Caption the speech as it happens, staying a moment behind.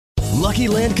Lucky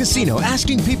Land Casino,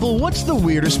 asking people, what's the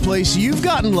weirdest place you've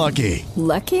gotten lucky?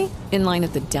 Lucky? In line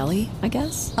at the deli, I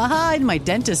guess? Aha, in my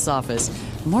dentist's office.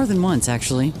 More than once,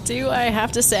 actually. Do I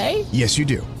have to say? Yes, you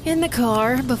do. In the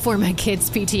car before my kids'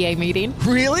 PTA meeting.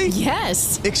 Really?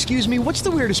 Yes. Excuse me, what's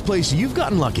the weirdest place you've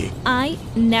gotten lucky? I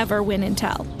never win and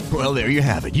tell. Well, there you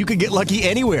have it. You can get lucky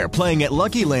anywhere, playing at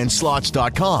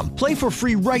LuckyLandSlots.com. Play for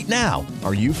free right now.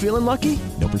 Are you feeling lucky?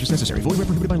 No purchase necessary. Void where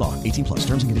prohibited by law. 18 plus.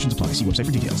 Terms and conditions apply. See website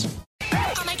for details.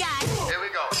 Oh, my God. Here we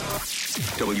go.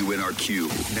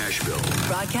 WNRQ, Nashville.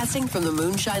 Broadcasting from the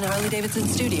Moonshine Harley-Davidson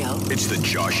studio. It's the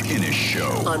Josh Innes Show.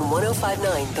 On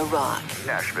 105.9 The Rock.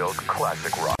 Nashville's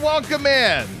classic rock. Welcome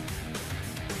in.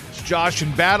 It's Josh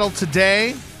in battle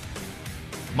today.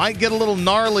 Might get a little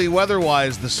gnarly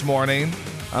weather-wise this morning.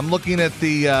 I'm looking at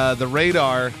the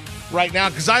radar right now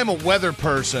because I'm a weather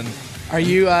person. Are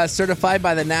you certified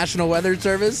by the National Weather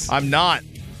Service? I'm not,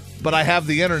 but I have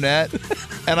the internet,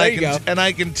 and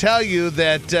I can tell you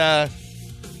that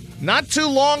not too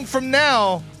long from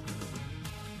now,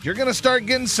 you're going to start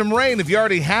getting some rain if you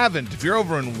already haven't. If you're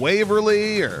over in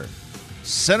Waverly or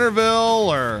Centerville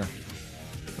or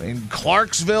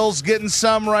Clarksville's getting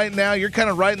some right now. You're kind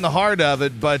of right in the heart of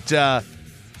it, but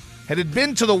had it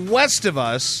been to the west of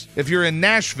us, if you're in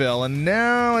Nashville, and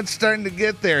now it's starting to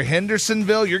get there.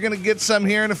 Hendersonville, you're going to get some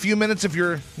here in a few minutes if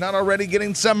you're not already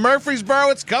getting some.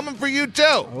 Murfreesboro, it's coming for you too.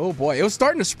 Oh boy, it was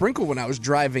starting to sprinkle when I was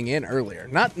driving in earlier.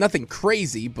 Nothing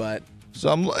crazy, but... So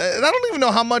I don't even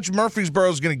know how much Murfreesboro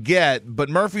is going to get, but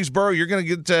Murfreesboro, you're going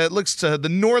to get it looks to the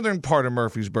northern part of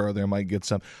Murfreesboro there might get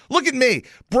some. Look at me,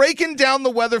 breaking down the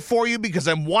weather for you because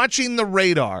I'm watching the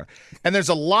radar. And there's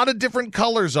a lot of different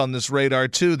colors on this radar,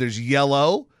 too. There's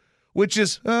yellow, which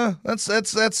is,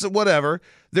 that's whatever.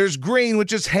 There's green,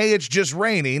 which is, hey, it's just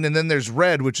raining. And then there's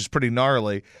red, which is pretty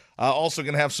gnarly. Also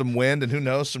going to have some wind and who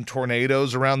knows, some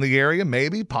tornadoes around the area.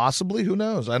 Maybe, possibly, who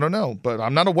knows? I don't know. But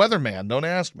I'm not a weatherman. Don't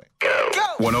ask me.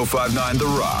 105.9 The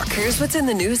Rock. Here's what's in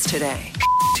the news today.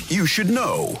 You should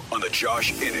know on the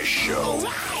Josh Innes Show.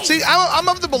 See, I'm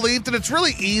of the belief that it's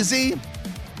really easy,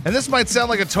 and this might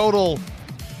sound like a total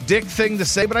dick thing to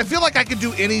say, but I feel like I could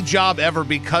do any job ever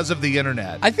because of the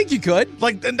internet. I think you could.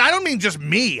 Like, and I don't mean just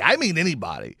me. I mean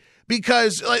anybody.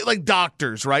 Because, like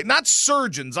doctors, right? Not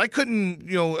surgeons. I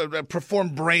couldn't,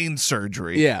 perform brain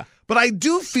surgery. Yeah. But I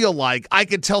do feel like I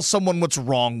could tell someone what's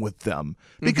wrong with them.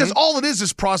 Because all it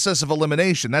is process of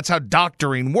elimination. That's how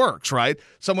doctoring works, right?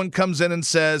 Someone comes in and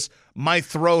says, my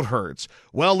throat hurts.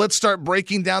 Well, let's start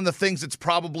breaking down the things it's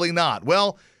probably not.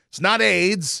 Well, it's not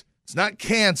AIDS. It's not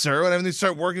cancer. And they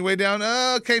start working way down.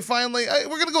 Okay, finally,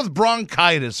 we're going to go with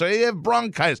bronchitis. So you have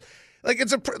bronchitis.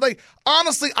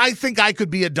 Honestly, I think I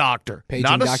could be a doctor.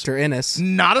 Paging Dr. Innes.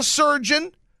 Not a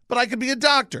surgeon, but I could be a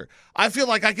doctor. I feel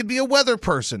like I could be a weather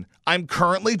person. I'm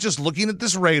currently just looking at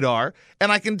this radar,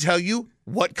 and I can tell you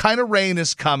what kind of rain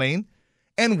is coming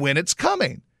and when it's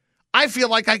coming. I feel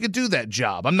like I could do that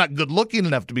job. I'm not good looking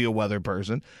enough to be a weather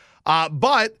person,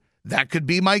 but that could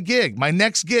be my gig. My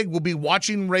next gig will be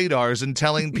watching radars and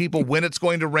telling people when it's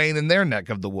going to rain in their neck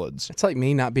of the woods. It's like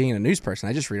me not being a news person.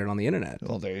 I just read it on the internet.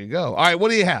 Well, there you go. All right,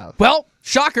 what do you have? Well,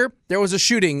 shocker, there was a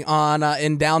shooting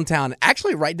in downtown,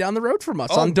 actually right down the road from us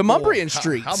on Demumbrian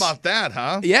Street. How about that,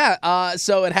 huh? Yeah,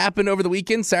 so it happened over the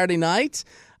weekend, Saturday night.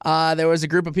 There was a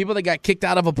group of people that got kicked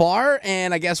out of a bar,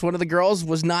 and I guess one of the girls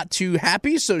was not too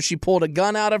happy, so she pulled a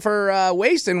gun out of her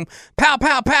waist and pow,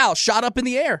 pow, pow, shot up in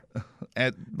the air.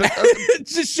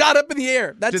 Just shot up in the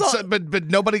air. That's all. But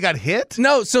nobody got hit?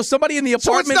 No, so somebody in the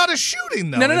apartment... So it's not a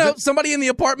shooting, though, No. Somebody in the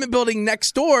apartment building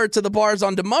next door to the bars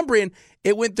on Demumbrian,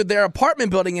 it went through their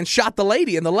apartment building and shot the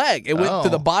lady in the leg. It went to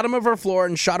the bottom of her floor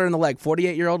and shot her in the leg.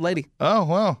 48-year-old lady. Oh,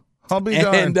 well. I'll be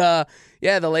darned.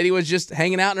 And, the lady was just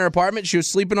hanging out in her apartment. She was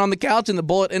sleeping on the couch, and the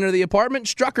bullet entered the apartment and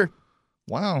struck her.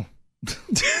 Wow.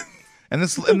 And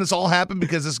this all happened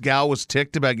because this gal was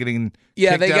ticked about getting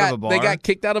kicked out of a bar? They got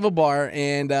kicked out of a bar,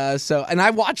 and I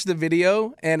watched the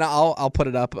video, and I'll put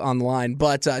it up online,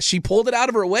 but she pulled it out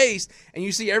of her waist, and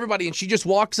you see everybody, and she just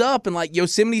walks up and like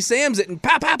Yosemite Sam's it, and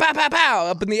pow, pow, pow, pow, pow,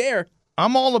 up in the air.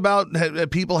 I'm all about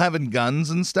people having guns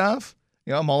and stuff.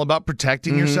 I'm all about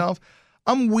protecting yourself.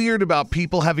 I'm weird about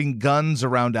people having guns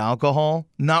around alcohol.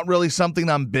 Not really something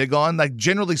I'm big on. Like,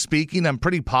 generally speaking, I'm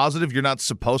pretty positive you're not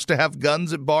supposed to have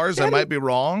guns at bars. I might be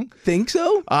wrong. Think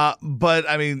so? But,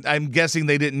 I mean, I'm guessing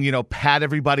they didn't, pat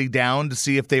everybody down to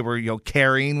see if they were,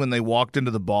 carrying when they walked into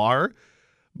the bar.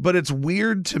 But it's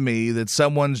weird to me that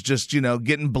someone's just,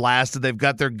 getting blasted. They've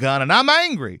got their gun, and I'm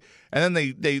angry. And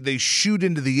then they shoot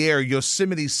into the air,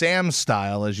 Yosemite Sam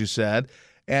style, as you said,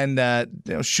 and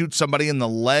shoot somebody in the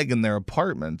leg in their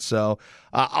apartment. So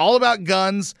all about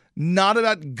guns, not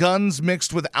about guns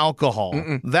mixed with alcohol.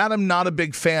 That I'm not a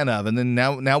big fan of. And then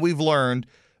now we've learned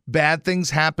bad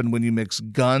things happen when you mix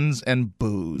guns and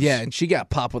booze. Yeah, and she got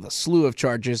popped with a slew of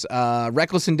charges.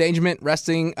 Reckless endangerment,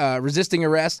 resisting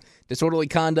arrest, disorderly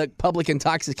conduct, public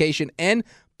intoxication, and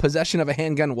possession of a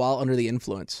handgun while under the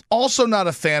influence. Also not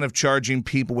a fan of charging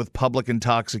people with public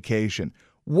intoxication.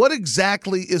 What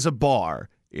exactly is a bar?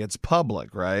 It's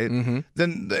public, right?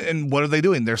 Then and what are they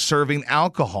doing? They're serving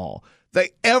alcohol.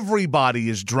 Everybody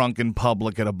is drunk in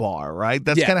public at a bar, right?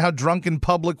 That's kind of how drunk in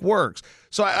public works.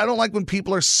 So I don't like when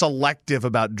people are selective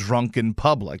about drunk in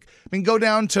public. I mean, go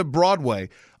down to Broadway.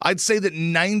 I'd say that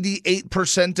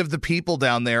 98% of the people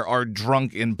down there are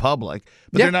drunk in public,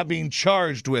 but they're not being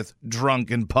charged with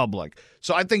drunk in public.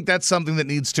 So I think that's something that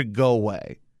needs to go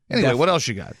away. Anyway, Definitely. What else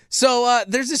you got? So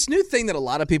there's this new thing that a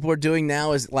lot of people are doing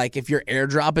now is like if your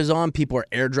airdrop is on, people are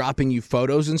airdropping you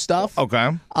photos and stuff. Okay.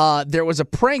 There was a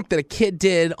prank that a kid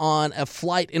did on a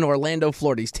flight in Orlando,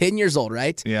 Florida. He's 10 years old,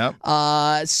 right? Yeah.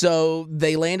 So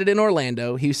they landed in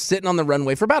Orlando. He was sitting on the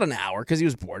runway for about an hour because he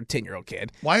was bored, 10-year-old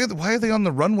kid. Why are they on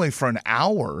the runway for an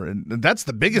hour? And that's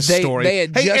the biggest story.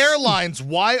 Airlines,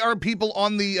 why are people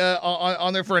on the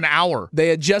on there for an hour? They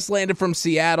had just landed from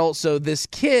Seattle, so this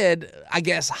kid, I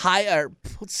guess,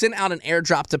 sent out an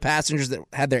airdrop to passengers that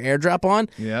had their airdrop on,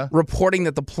 reporting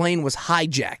that the plane was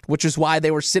hijacked, which is why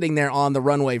they were sitting there on the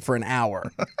runway for an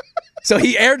hour. So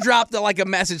he airdropped like a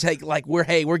message,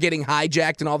 we're getting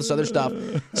hijacked and all this other stuff.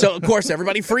 So of course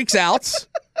everybody freaks out.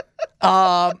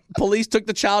 Police took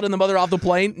the child and the mother off the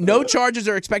plane. No charges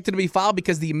are expected to be filed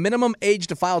because the minimum age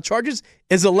to file charges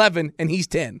is 11 and he's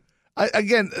 10.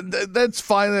 That's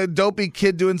fine, a dopey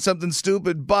kid doing something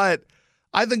stupid, but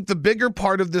I think the bigger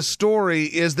part of this story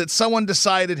is that someone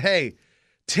decided, hey,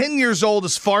 10 years old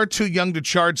is far too young to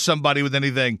charge somebody with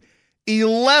anything.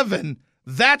 11,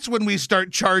 that's when we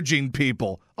start charging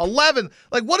people. 11,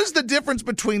 what is the difference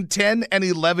between 10 and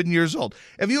 11 years old?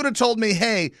 If you would have told me,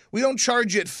 hey, we don't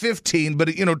charge you at 15, but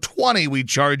at 20 we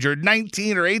charge you, or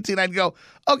 19 or 18, I'd go,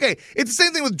 okay. It's the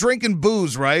same thing with drinking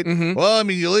booze, right? Well, I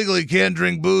mean, you legally can't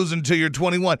drink booze until you're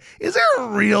 21. Is there a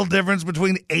real difference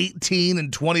between 18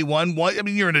 and 21? I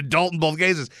mean, you're an adult in both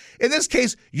cases. In this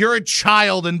case, you're a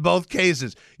child in both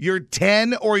cases. You're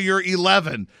 10 or you're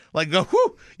 11.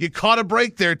 You caught a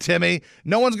break there, Timmy.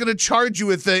 No one's going to charge you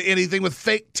with anything with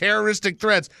fake terroristic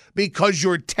threats because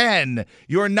you're 10.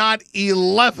 You're not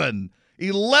 11.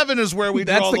 11 is where we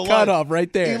draw the line. That's the cutoff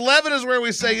right there. 11 is where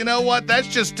we say, you know what? That's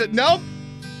just nope.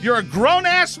 You're a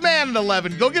grown-ass man at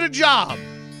 11. Go get a job.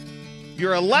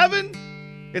 You're 11.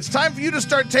 It's time for you to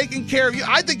start taking care of you.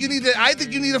 I think you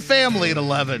need a family at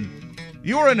 11.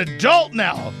 You are an adult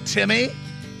now, Timmy.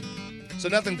 So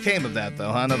nothing came of that,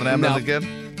 though, huh? Nothing happened to the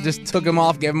kid? Just took him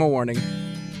off, gave him a warning.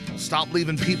 Stop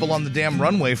leaving people on the damn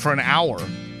runway for an hour.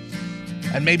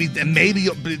 And maybe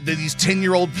these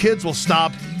 10-year-old kids will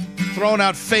stop throwing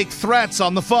out fake threats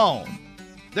on the phone.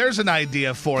 There's an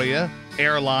idea for you,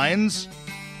 airlines.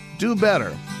 Do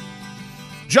better.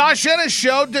 Josh Ennis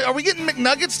show. Are we getting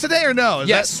McNuggets today or no?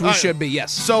 Yes, we should be,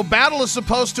 yes. So Battle is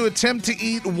supposed to attempt to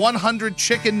eat 100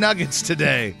 chicken nuggets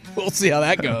today. We'll see how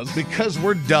that goes. Because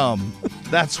we're dumb.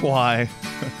 That's why.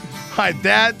 Hi,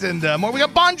 that and more. We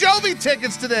got Bon Jovi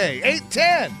tickets today,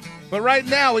 8:10. But right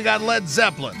now, we got Led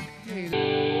Zeppelin.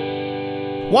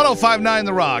 105.9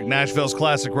 The Rock, Nashville's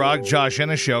classic rock. Josh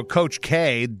Ennis show. Coach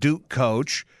K, Duke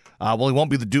coach. Well, he won't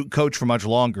be the Duke coach for much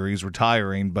longer. He's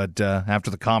retiring, but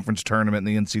after the conference tournament and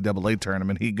the NCAA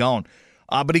tournament, he gone.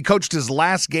 But he coached his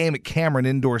last game at Cameron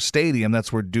Indoor Stadium.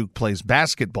 That's where Duke plays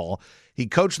basketball. He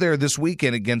coached there this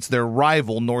weekend against their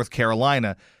rival, North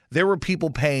Carolina. There were people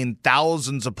paying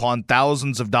thousands upon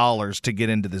thousands of dollars to get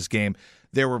into this game.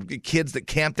 There were kids that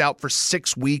camped out for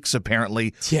 6 weeks,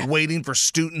 apparently, waiting for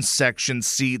student section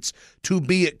seats to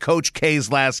be at Coach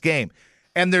K's last game.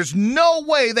 And there's no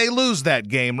way they lose that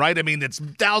game, right? I mean, it's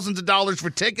thousands of dollars for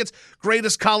tickets.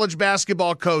 Greatest college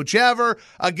basketball coach ever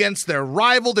against their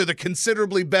rival. They're the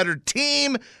considerably better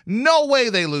team. No way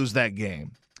they lose that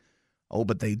game. Oh,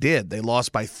 but they did. They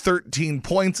lost by 13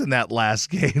 points in that last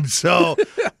game. So,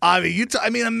 I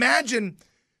mean, imagine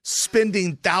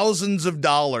spending thousands of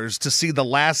dollars to see the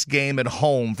last game at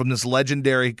home from this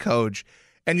legendary coach,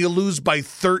 and you lose by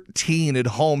 13 at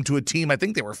home to a team. I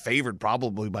think they were favored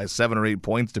probably by 7 or 8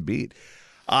 points to beat,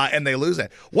 and they lose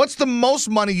that. What's the most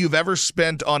money you've ever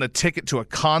spent on a ticket to a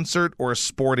concert or a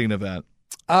sporting event?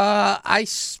 I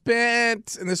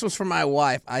spent, and this was for my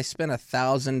wife, I spent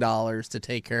 $1,000 to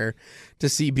take her to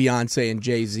see Beyonce and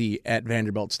Jay-Z at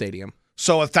Vanderbilt Stadium.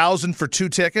 So 1,000 for 2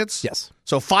 tickets? Yes.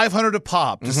 So 500 a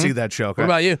pop to see that show. Okay? What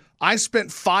about you? I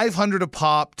spent 500 a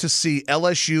pop to see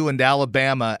LSU and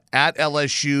Alabama at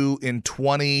LSU in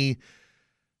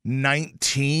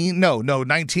 2019. No,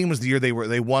 19 was the year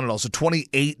they won it all. So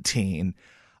 2018.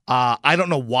 I don't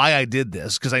know why I did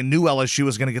this because I knew LSU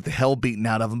was going to get the hell beaten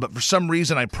out of them, but for some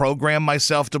reason I programmed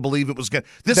myself to believe it was going to.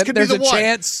 This could be the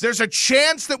one. There's a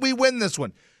chance that we win this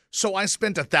one. So I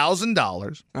spent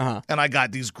 $1,000, and I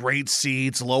got these great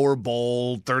seats, lower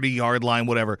bowl, 30-yard line,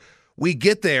 whatever. We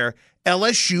get there.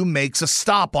 LSU makes a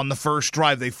stop on the first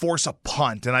drive. They force a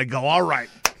punt, and I go, all right.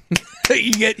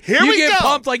 you get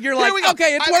pumped like you're like,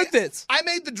 okay, it's worth it. I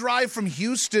made the drive from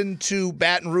Houston to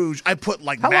Baton Rouge. I put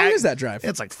like How long is that drive?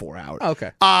 It's like 4 hours. Oh,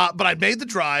 okay. But I made the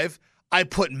drive. I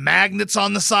put magnets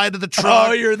on the side of the truck.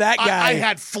 Oh, you're that guy. I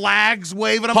had flags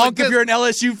waving. I'm Punk like, if you're an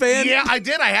LSU fan? Yeah, I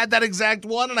did. I had that exact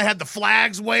one, and I had the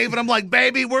flags waving. I'm like,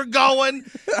 baby, we're going,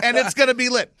 and it's going to be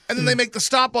lit. And then they make the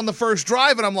stop on the first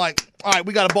drive, and I'm like, all right,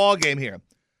 we got a ball game here.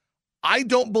 I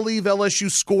don't believe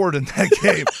LSU scored in that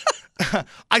game.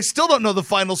 I still don't know the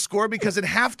final score because at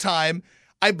halftime,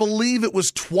 I believe it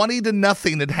was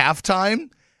 20-0 at halftime,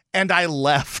 and I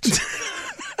left.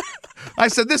 I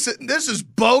said, this is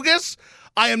bogus.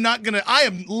 I am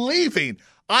leaving.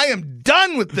 I am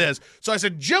done with this. So I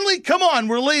said, Jilly, come on,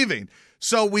 we're leaving.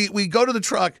 So we go to the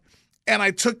truck, and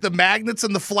I took the magnets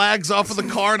and the flags off of the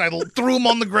car, and I threw them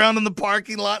on the ground in the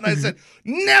parking lot, and I said,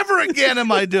 never again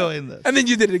am I doing this. And then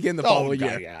you did it again the following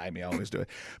year. Yeah, I mean, I always do it.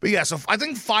 But yeah, so I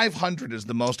think 500 is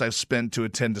the most I've spent to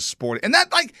attend a sport. And that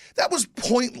was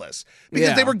pointless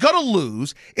because they were going to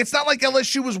lose. It's not like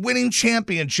LSU was winning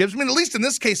championships. I mean, at least in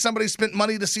this case, somebody spent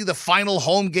money to see the final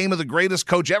home game of the greatest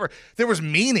coach ever. There was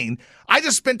meaning. I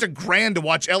just spent $1,000 to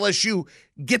watch LSU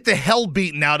get the hell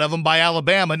beaten out of them by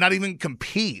Alabama, not even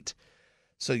compete.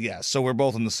 So, yeah, so we're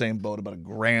both in the same boat, about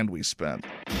 $1,000 we spent.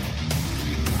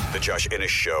 The Josh Ennis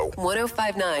Show.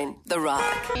 105.9 The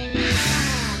Rock.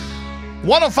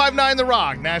 105.9 The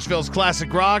Rock, Nashville's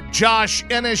classic rock. Josh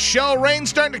Ennis Show. Rain's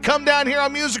starting to come down here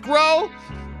on Music Row.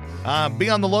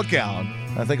 Be on the lookout.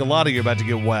 I think a lot of you are about to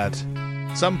get wet.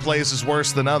 Some places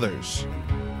worse than others.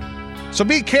 So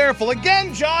be careful.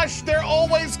 Again, Josh, they're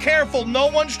always careful. No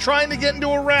one's trying to get into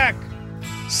a wreck.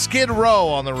 Skid Row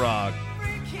on The Rock.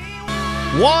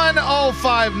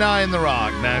 105.9 The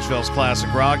Rock, Nashville's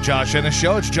classic rock. Josh Ennis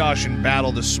Show. It's Josh in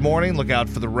battle this morning. Look out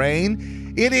for the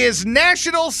rain. It is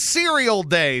National Cereal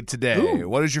Day today. Ooh.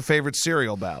 What is your favorite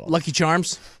cereal battle? Lucky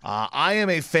Charms. I am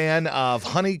a fan of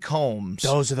Honeycombs.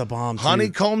 Those are the bombs.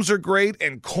 Honeycombs are great,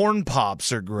 and Corn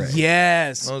Pops are great.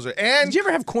 Yes. Did you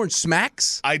ever have Corn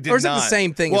Smacks? I did not. Or is it the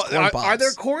same thing as Corn Pops? Are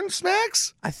there Corn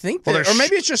Smacks? I think or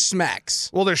maybe it's just Smacks.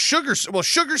 Well, there's Sugar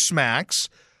Smacks.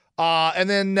 And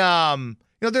then,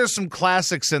 there's some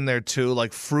classics in there, too,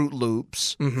 like Fruit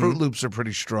Loops. Mm-hmm. Fruit Loops are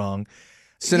pretty strong.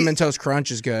 Cinnamon Toast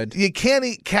Crunch is good. You can't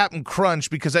eat Captain Crunch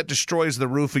because that destroys the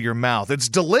roof of your mouth. It's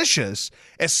delicious,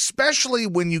 especially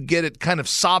when you get it kind of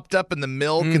sopped up in the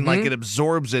milk and like it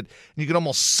absorbs it. And you can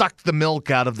almost suck the milk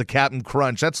out of the Captain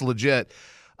Crunch. That's legit.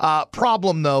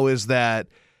 Problem, though, is that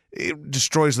it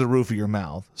destroys the roof of your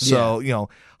mouth. So,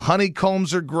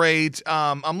 honeycombs are great.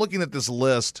 I'm looking at this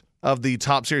list of the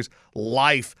top series.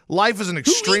 Life is an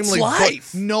extremely Who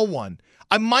eats Life? No one.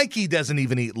 Mikey doesn't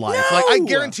even eat Life. No. Like, I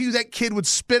guarantee you that kid would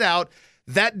spit out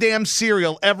that damn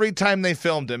cereal every time they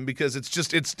filmed him because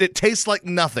it tastes like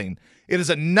nothing. It is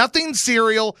a nothing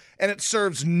cereal and it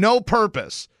serves no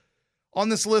purpose. On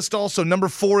this list also, number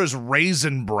 4 is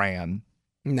Raisin Bran.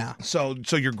 No. So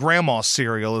your grandma's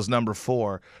cereal is number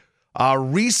 4.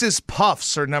 Reese's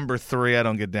Puffs are number 3. I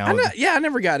don't get down with it. Yeah, I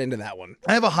never got into that one.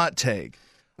 I have a hot take.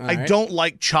 I don't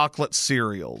like chocolate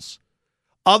cereals.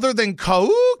 Other than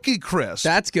Cookie Crisp.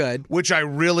 That's good. Which I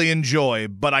really enjoy,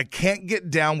 but I can't get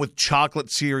down with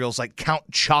chocolate cereals like Count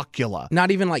Chocula.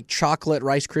 Not even like chocolate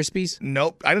Rice Krispies?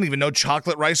 Nope. I didn't even know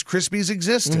chocolate Rice Krispies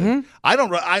existed. Mm-hmm.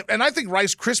 I think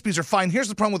Rice Krispies are fine. Here's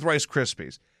the problem with Rice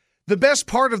Krispies. The best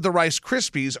part of the Rice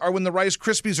Krispies are when the Rice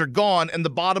Krispies are gone and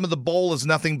the bottom of the bowl is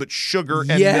nothing but sugar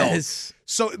and milk.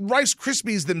 So Rice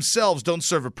Krispies themselves don't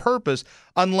serve a purpose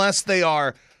unless they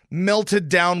are melted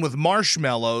down with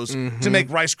marshmallows to make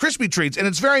Rice Krispie treats. And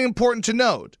it's very important to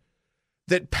note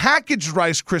that packaged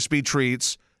Rice Krispie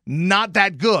treats, not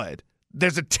that good.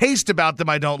 There's a taste about them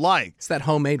I don't like. It's that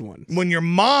homemade one. When your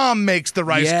mom makes the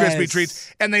Rice Krispie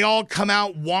treats and they all come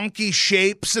out wonky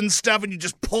shapes and stuff and you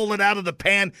just pull it out of the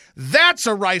pan, that's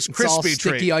a Rice Krispie treat. It's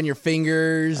all sticky on your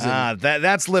fingers.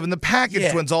 That's living. The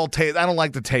packaged ones all taste. I don't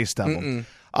like the taste of them.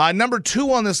 Number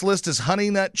 2 on this list is Honey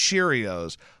Nut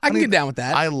Cheerios. I can get down with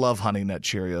that. I love Honey Nut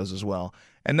Cheerios as well.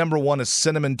 And number 1 is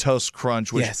Cinnamon Toast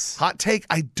Crunch, which, Yes. hot take,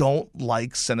 I don't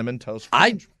like Cinnamon Toast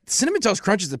Crunch. Cinnamon Toast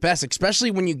Crunch is the best,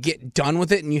 especially when you get done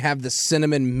with it and you have the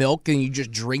cinnamon milk and you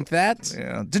just drink that.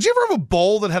 Yeah. Did you ever have a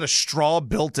bowl that had a straw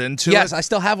built into it? Yes, I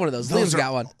still have one of those. Liam's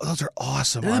got one. Those are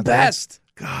awesome. They're the aren't they? best.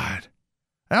 God.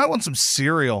 I want some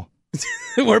cereal.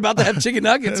 We're about to have chicken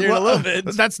nuggets here in a little bit.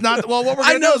 That's not, well, what we're I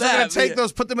going to know do is we're going that, to take yeah.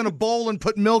 those, put them in a bowl, and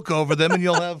put milk over them, and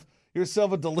you'll have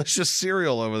yourself a delicious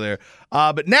cereal over there.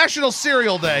 But National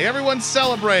Cereal Day. Everyone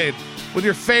celebrate with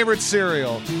your favorite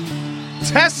cereal.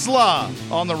 Tesla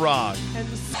on the rock.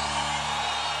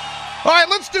 All right,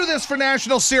 let's do this for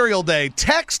National Cereal Day.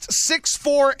 Text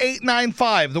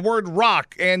 64895, the word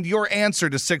rock, and your answer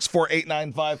to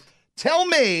 64895. Tell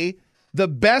me the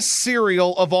best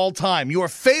cereal of all time, your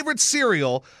favorite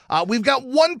cereal. We've got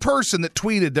one person that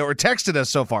tweeted or texted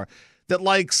us so far that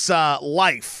likes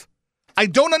Life. I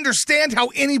don't understand how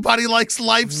anybody likes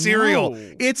Life cereal.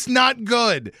 No. It's not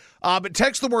good. But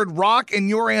text the word rock and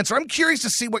your answer. I'm curious to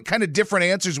see what kind of different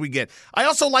answers we get. I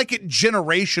also like it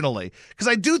generationally because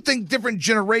I do think different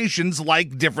generations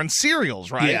like different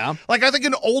cereals, right? Yeah. Like I think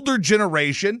an older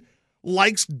generation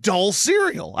likes dull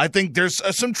cereal. I think there's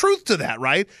some truth to that,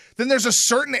 right? Then there's a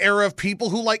certain era of people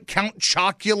who like Count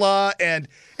Chocula and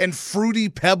Fruity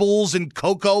Pebbles and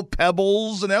Cocoa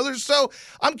Pebbles and others. So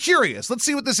I'm curious. Let's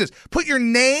see what this is. Put your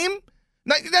name,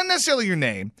 not necessarily your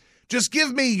name. Just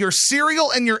give me your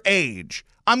cereal and your age.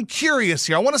 I'm curious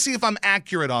here. I want to see if I'm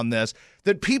accurate on this,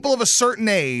 that people of a certain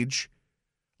age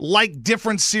like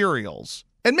different cereals.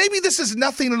 And maybe this is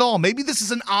nothing at all. Maybe this is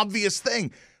an obvious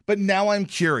thing. But now I'm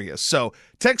curious. So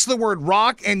text the word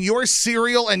rock and your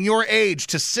cereal and your age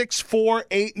to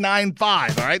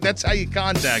 64895. All right, that's how you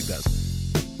contact us.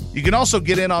 You can also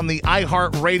get in on the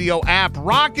iHeartRadio app.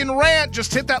 Rock and Rant.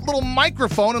 Just hit that little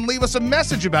microphone and leave us a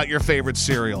message about your favorite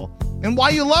cereal and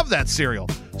why you love that cereal.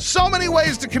 So many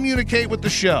ways to communicate with the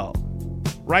show.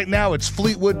 Right now, it's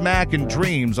Fleetwood Mac and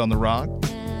Dreams on The Rock.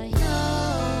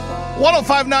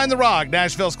 105.9 The Rock,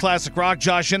 Nashville's classic rock.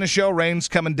 Josh Innes Show. Rain's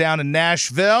coming down in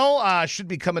Nashville. Should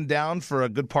be coming down for a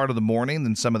good part of the morning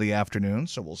and some of the afternoon,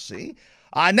 so we'll see.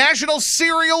 National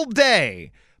Cereal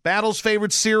Day. Battle's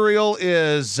favorite cereal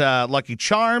is Lucky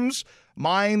Charms.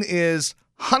 Mine is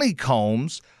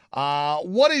Honeycombs.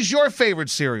 What is your favorite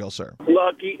cereal, sir?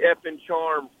 Lucky effing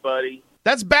Charms, buddy.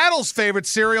 That's Battle's favorite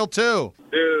cereal, too.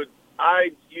 Dude, I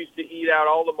used to eat out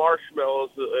all the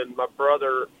marshmallows, and my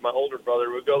older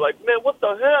brother, would go like, man, what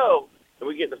the hell? And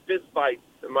we get in a fist fight,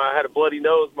 and I had a bloody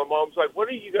nose. My mom's like, what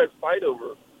do you guys fight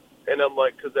over? And I'm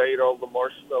like, because I ate all the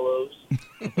marshmallows.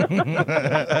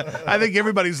 I think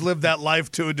everybody's lived that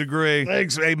life to a degree.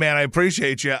 Thanks. Hey, man, I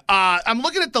appreciate you. I'm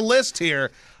looking at the list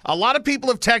here. A lot of people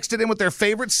have texted in with their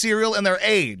favorite cereal and their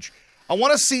age. I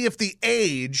want to see if the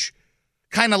age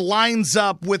kind of lines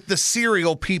up with the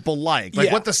cereal people like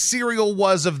what the cereal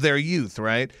was of their youth,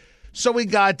 right? So we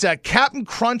got Captain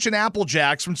Crunch and Apple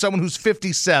Jacks from someone who's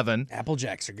 57. Apple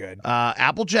Jacks are good.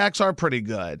 Apple Jacks are pretty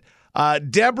good.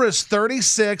 Deborah's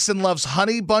 36 and loves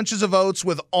Honey Bunches of Oats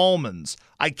with almonds.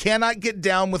 I cannot get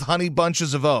down with Honey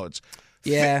Bunches of Oats.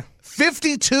 Yeah.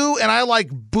 52, and I like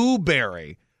Boo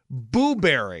Berry. Boo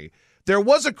Berry. There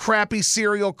was a crappy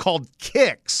cereal called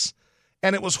Kix,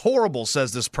 and it was horrible,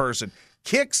 says this person.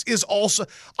 Kix is also,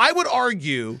 I would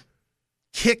argue,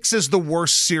 Kix is the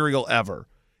worst cereal ever.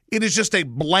 It is just a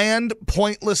bland,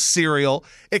 pointless cereal.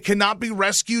 It cannot be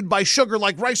rescued by sugar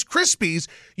like Rice Krispies.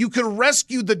 You can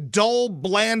rescue the dull,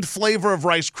 bland flavor of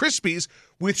Rice Krispies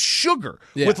with sugar,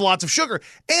 with lots of sugar.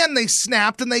 And they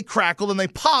snapped and they crackled and they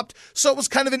popped, so it was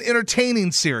kind of an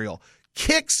entertaining cereal.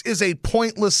 Kix is a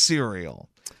pointless cereal.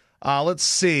 Let's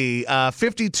see.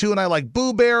 52, and I like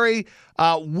Boo Berry.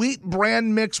 Wheat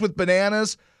bran mix with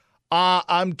bananas.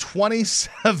 I'm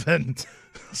 27.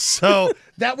 So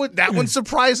that one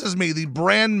surprises me, the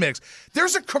bran mix.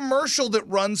 There's a commercial that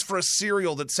runs for a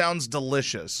cereal that sounds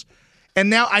delicious. And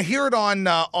now I hear it on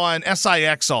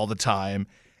SIX all the time.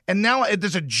 And now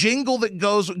there's a jingle that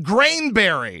goes,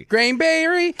 Grainberry.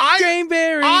 Grainberry?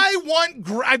 Grainberry. I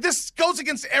want, this goes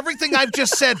against everything I've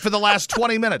just said for the last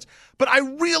 20 minutes. But I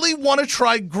really want to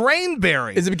try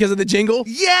Grainberry. Is it because of the jingle?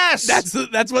 Yes.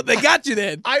 That's what they got you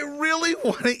then. I really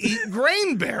want to eat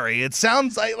Grainberry. It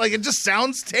sounds like it just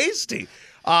sounds tasty.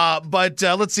 But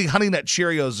let's see, Honey Nut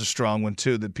Cheerios is a strong one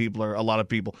too. That a lot of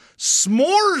people.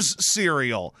 S'mores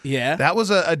cereal. Yeah, that was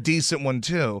a decent one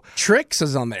too. Trix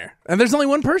is on there, and there's only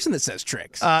one person that says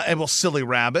Trix. And Silly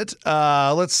Rabbit.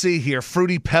 Let's see here,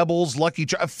 Fruity Pebbles, Lucky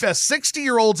Charms.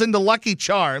 60-year-olds into Lucky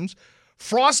Charms.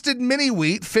 Frosted Mini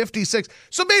Wheat, 56.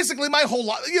 So basically, my whole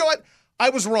life. You know what? I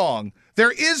was wrong.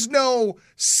 There is no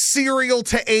cereal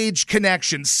to age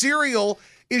connection. Cereal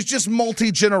is just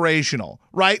multi-generational,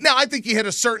 right? Now, I think you hit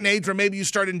a certain age where maybe you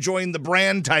start enjoying the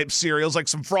brand-type cereals, like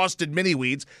some Frosted Mini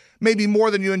Wheats, maybe more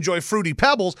than you enjoy Fruity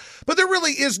Pebbles, but there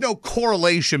really is no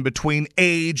correlation between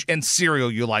age and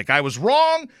cereal you like. I was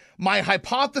wrong. My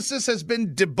hypothesis has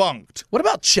been debunked. What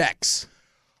about Chex?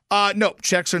 No,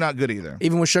 Chex are not good either.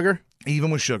 Even with sugar?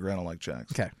 Even with sugar, I don't like Chex.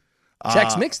 Okay.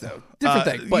 Chex Mix, though. Different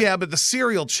thing. But yeah, but the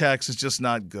cereal Chex is just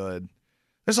not good.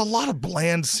 There's a lot of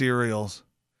bland cereals.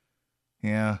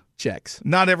 Yeah. Chex.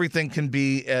 Not everything can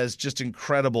be as just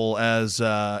incredible as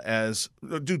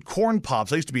dude, Corn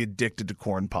Pops. I used to be addicted to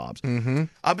Corn Pops. Mm-hmm.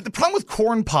 But the problem with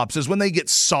Corn Pops is when they get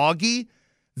soggy,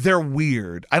 they're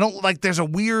weird. I don't like, there's a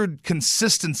weird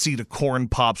consistency to Corn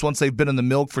Pops once they've been in the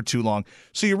milk for too long.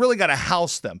 So you really got to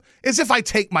house them. As if I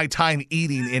take my time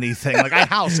eating anything. Like, I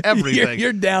house everything.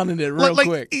 You're down in it real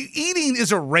quick. Eating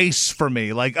is a race for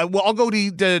me. Like, I'll go to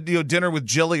eat dinner with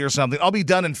Jilly or something. I'll be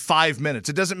done in 5 minutes.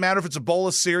 It doesn't matter if it's a bowl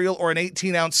of cereal or an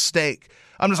 18-ounce steak.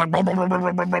 I'm just like, blah, blah, blah,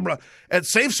 blah, blah, blah. And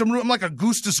save some room. I'm like a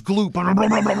Gustus Gloop.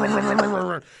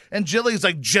 And Jilly's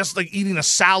like just like eating a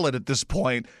salad at this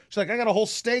point. She's like, I got a whole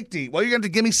steak to eat. Well, you're going to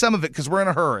give me some of it because we're in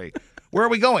a hurry. Where are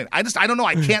we going? I don't know.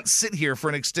 I can't sit here for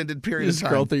an extended period of time.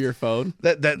 Scroll through your phone.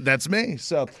 That's me.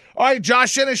 So, all right,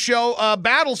 Josh Ennis Show.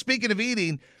 Battle, speaking of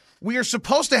eating, we are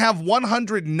supposed to have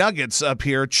 100 nuggets up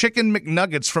here, chicken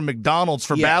McNuggets from McDonald's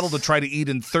for Battle to try to eat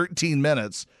in 13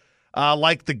 minutes,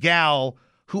 like the gal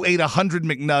who ate 100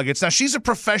 McNuggets. Now, she's a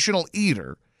professional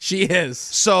eater. She is.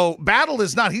 So Battle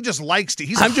is not. He just likes to.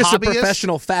 I'm just a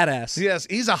professional fat ass. Yes,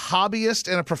 he's a hobbyist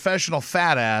and a professional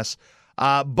fat ass.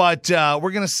 But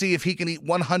we're going to see if he can eat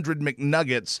 100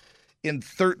 McNuggets in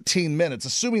 13 minutes.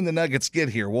 Assuming the Nuggets get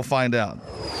here, we'll find out.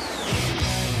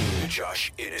 The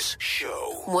Josh Ennis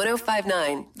Show.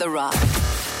 105.9 The Rock.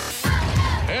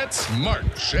 It's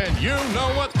March, and you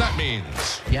know what that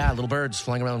means. Yeah, little birds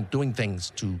flying around doing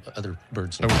things to other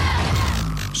birds.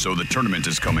 So the tournament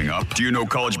is coming up. Do you know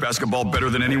college basketball better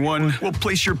than anyone? Well,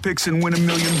 place your picks and win $1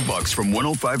 million from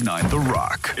 105.9 The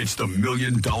Rock. It's the $1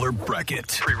 Million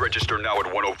Bracket. Pre-register now at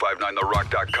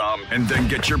 1059therock.com and then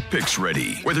get your picks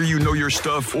ready. Whether you know your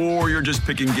stuff or you're just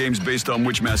picking games based on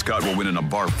which mascot will win in a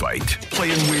bar fight.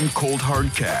 Play and win cold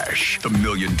hard cash. The $1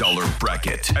 Million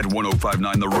Bracket at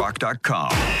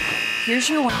 1059therock.com. Here's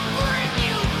your one.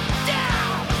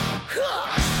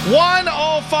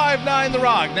 1059 The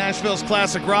Rock, Nashville's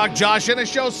classic rock. Josh Ennis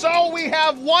Show. So we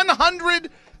have 100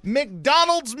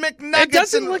 McDonald's McNuggets. It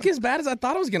doesn't look as bad as I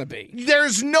thought it was going to be.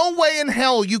 There's no way in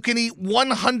hell you can eat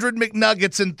 100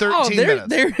 McNuggets in 13 minutes.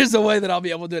 There is a way that I'll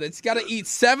be able to do it. It's got to eat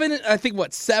 7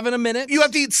 a minute? You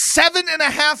have to eat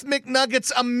 7.5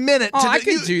 McNuggets a minute. I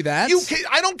can do that.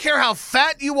 I don't care how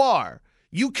fat you are.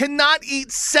 You cannot eat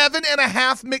 7.5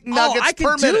 McNuggets per minute. I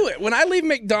can do it. When I leave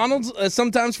McDonald's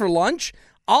sometimes for lunch,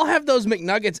 I'll have those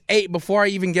McNuggets ate before I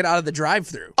even get out of the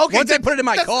drive-thru. Okay, once I put it in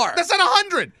my car. That's not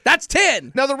 100. That's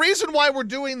 10. Now, the reason why we're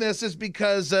doing this is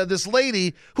because this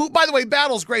lady, who, by the way,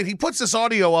 Battle's great. He puts this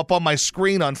audio up on my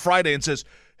screen on Friday and says,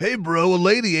 hey, bro, a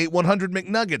lady ate 100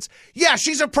 McNuggets. Yeah,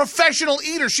 she's a professional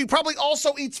eater. She probably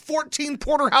also eats 14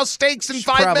 porterhouse steaks in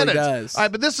 5 minutes. Probably does. All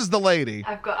right, but this is the lady.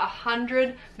 I've got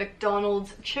 100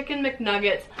 McDonald's chicken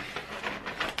McNuggets.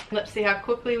 Let's see how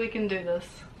quickly we can do this.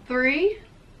 3,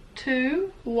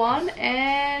 2, 1,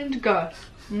 and go.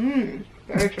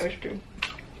 Very tasty.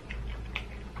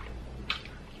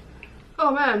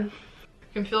 Oh man,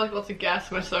 I can feel like lots of gas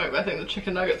in my stomach, but I think the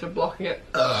chicken nuggets are blocking it.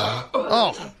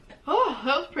 Oh,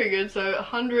 that was pretty good. So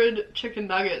 100 chicken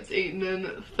nuggets eaten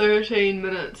in 13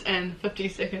 minutes and 50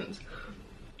 seconds.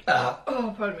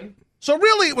 Oh, pardon me. So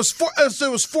really, it was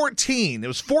 14. It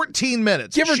was 14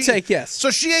 minutes. Give or take, yes.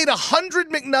 So she ate 100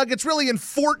 McNuggets really in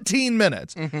 14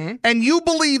 minutes. Mm-hmm. And you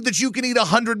believe that you can eat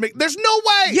 100 There's no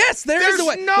way. Yes, there's a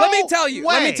way. No Let me tell you.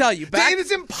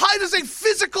 It is a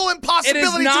physical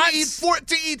impossibility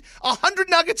to eat 100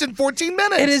 nuggets in 14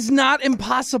 minutes. It is not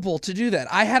impossible to do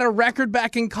that. I had a record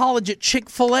back in college at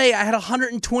Chick-fil-A. I had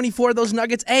 124 of those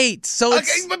nuggets ate. So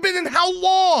it's but in how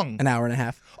long? An hour and a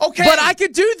half. Okay. But I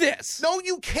could do this. No,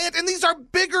 you can't. And these are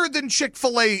bigger than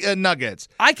Chick-fil-A nuggets.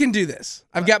 I can do this.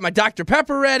 I've got my Dr.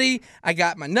 Pepper ready. I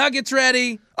got my nuggets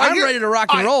ready. I'm ready to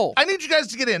rock and roll. I need you guys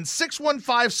to get in.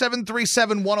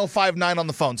 615-737-1059 on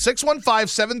the phone.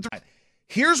 615-737.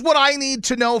 Here's what I need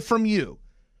to know from you.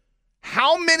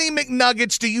 How many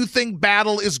McNuggets do you think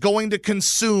Battle is going to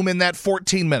consume in that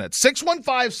 14 minutes?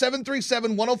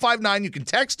 615-737-1059. You can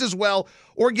text as well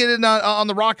or get it on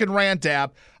the Rock and Rant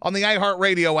app, on the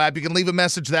iHeartRadio app. You can leave a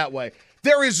message that way.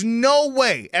 There is no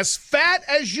way, as fat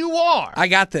as you are, I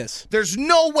got this. There's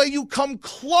no way you come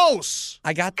close.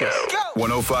 I got this.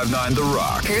 105.9 The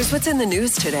Rock. Here's what's in the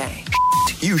news today.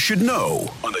 You should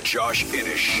know on the Josh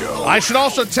Innes Show. I should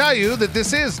also tell you that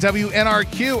this is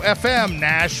WNRQ FM,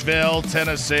 Nashville,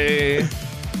 Tennessee.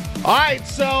 All right,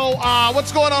 so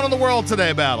what's going on in the world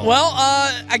today, Battle? Well,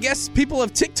 I guess people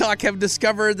of TikTok have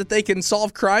discovered that they can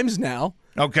solve crimes now.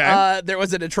 Okay. There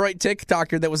was a Detroit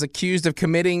TikToker that was accused of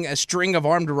committing a string of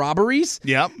armed robberies.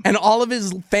 Yep. And all of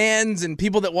his fans and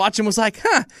people that watch him was like,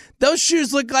 those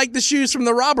shoes look like the shoes from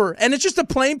the robber. And it's just a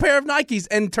plain pair of Nikes.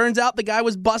 And turns out the guy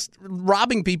was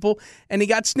robbing people, and he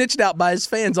got snitched out by his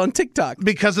fans on TikTok.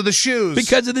 Because of the shoes.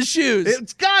 Because of the shoes.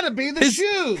 It's got to be the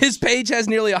shoes. His page has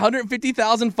nearly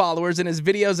 150,000 followers, and his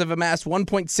videos have amassed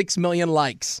 1.6 million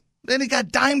likes. Then he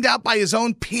got dimed out by his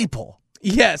own people.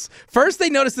 Yes. First,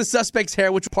 they noticed the suspect's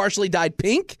hair, which partially dyed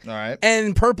pink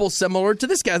and purple, similar to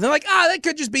this guy. They're like, that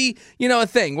could just be, a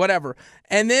thing, whatever.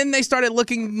 And then they started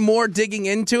digging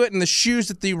into it, and the shoes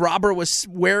that the robber was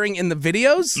wearing in the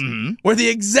videos were the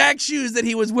exact shoes that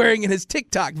he was wearing in his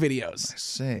TikTok videos. I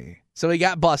see. So he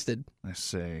got busted. I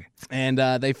see. And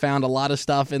they found a lot of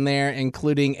stuff in there,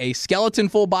 including a skeleton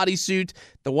full body suit,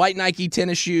 the white Nike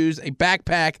tennis shoes, a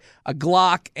backpack, a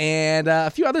Glock, and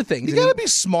a few other things. You got to be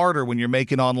smarter when you're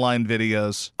making online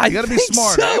videos. You got to be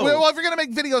smarter. So. Well, if you're going to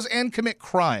make videos and commit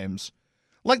crimes,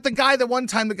 like the guy that one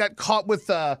time that got caught with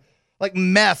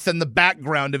meth in the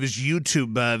background of his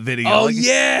YouTube video. Oh,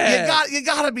 yeah. You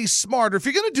got to be smarter. If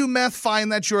you're going to do meth, fine,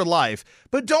 that's your life.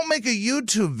 But don't make a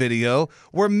YouTube video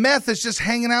where meth is just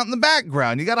hanging out in the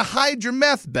background. You got to hide your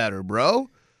meth better, bro.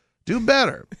 Do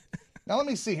better. Now, let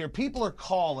me see here. People are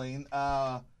calling.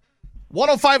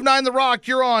 105.9 The Rock,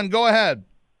 you're on. Go ahead.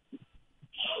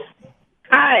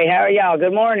 Hi, how are y'all?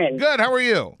 Good morning. Good. How are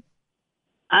you?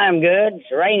 I'm good.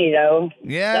 It's rainy, though.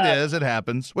 Yeah, it is. It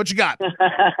happens. What you got?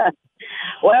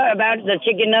 Well, about the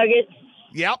chicken nuggets.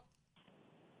 Yep.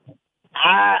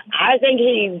 I think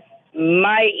he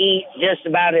might eat just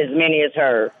about as many as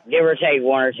her, give or take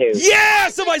one or two. Yeah,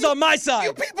 somebody's on my side.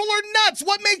 You people are nuts.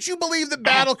 What makes you believe that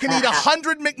Battle can eat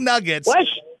 100 McNuggets? What?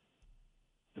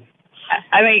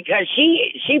 I mean, because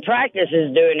she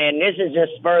practices doing it, and this is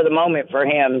just spur of the moment for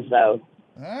him, so.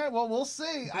 All right, well, we'll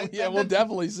see. We'll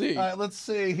definitely see. All right, let's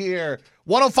see here.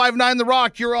 105.9 The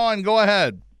Rock, you're on. Go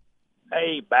ahead.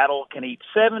 Hey, Battle can eat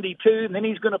 72, and then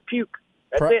he's going to puke.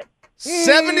 That's it.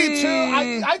 72.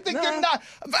 I think they're not.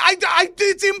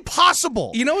 It's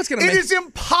impossible. You know what's going to It is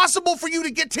impossible for you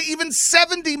to get to even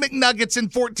 70 McNuggets in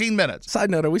 14 minutes. Side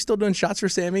note, are we still doing shots for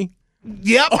Sammy?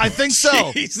 Yep, I think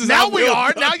so. Jesus, now we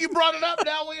are. Now you brought it up.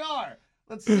 Now we are.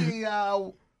 Let's see.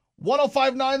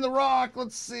 105.9 The Rock.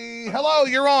 Let's see. Hello,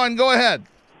 you're on. Go ahead.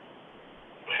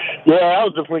 Yeah, I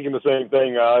was just thinking the same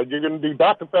thing. You're going to do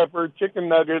Dr. Pepper, chicken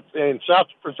nuggets, and shots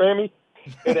for Sammy?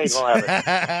 It ain't going to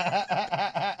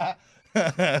happen.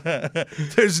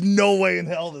 There's no way in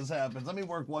hell this happens. Let me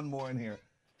work one more in here.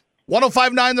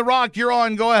 105.9 The Rock, you're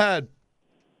on. Go ahead.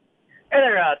 Hey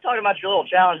there, talking about your little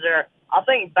challenge there. I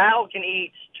think Battle can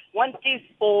eat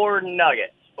 24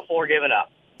 nuggets before giving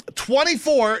up.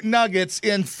 24 nuggets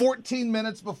in 14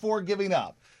 minutes before giving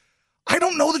up. I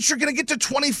don't know that you're going to get to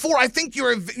 24. I think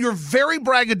you're very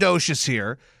braggadocious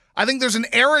here. I think there's an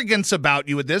arrogance about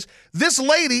you with this. This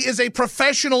lady is a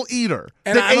professional eater.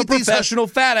 And I'm a professional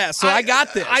fat ass, so I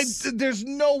got this. There's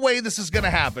no way this is going to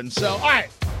happen. So, all right.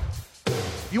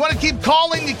 You want to keep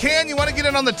calling? You can. You want to get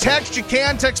in on the text? You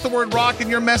can. Text the word rock in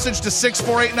your message to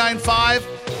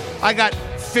 64895. I got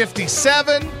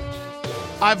 57.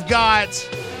 I've got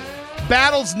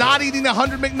Battles not eating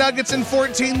 100 McNuggets in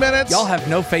 14 minutes. Y'all have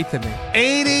no faith in me.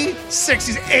 80,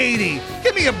 60s, 80.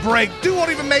 Give me a break. Dude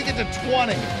won't even make it to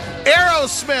 20.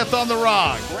 Aerosmith on the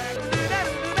Rock.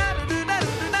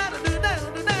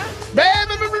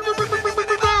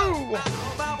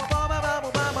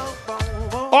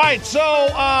 All right,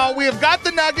 so we have got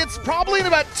the Nuggets probably in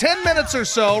about 10 minutes or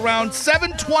so. Around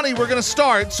 7:20, we're going to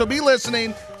start, so be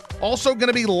listening. Also going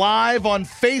to be live on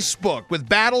Facebook with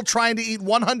Battle trying to eat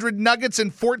 100 Nuggets in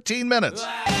 14 minutes.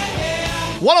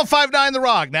 105.9 The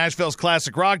Rock, Nashville's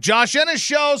classic rock. Josh Innes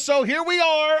Show. So here we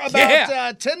are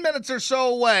about 10 minutes or so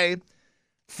away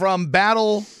from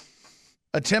Battle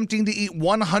attempting to eat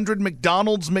 100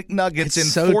 McDonald's McNuggets in 14 minutes.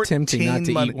 It's so tempting not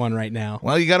to eat one right now.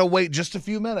 Well, you got to wait just a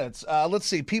few minutes. Let's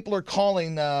see. People are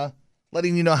calling,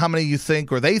 letting you know how many you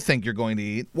think or they think you're going to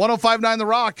eat. 105.9 The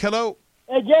Rock. Hello.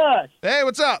 Hey, Josh. Hey,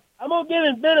 what's up? I'm going to give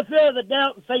him benefit of the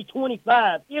doubt and say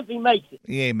 25 if he makes it.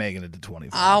 He ain't making it to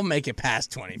 25. I'll make it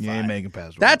past 25. You ain't making it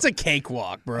past 25. That's a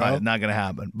cakewalk, bro. Not going to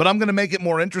happen. But I'm going to make it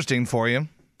more interesting for you.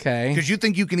 Okay. Because you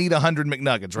think you can eat 100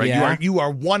 McNuggets, right? Yeah. You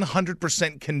are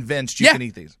 100% convinced you can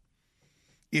eat these.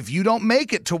 If you don't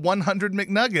make it to 100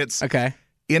 McNuggets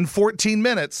in 14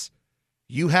 minutes,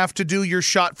 you have to do your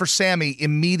shot for Sammy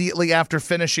immediately after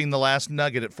finishing the last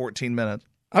nugget at 14 minutes.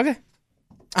 Okay.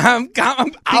 I'm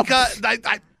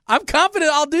confident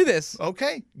I'll do this.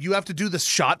 Okay. You have to do the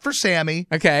shot for Sammy.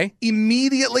 Okay.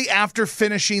 Immediately after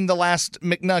finishing the last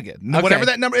McNugget. Whatever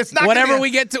that number. It's not whatever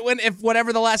we get to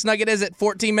whatever the last nugget is at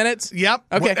 14 minutes. Yep.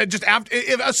 Okay. Just after,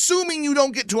 assuming you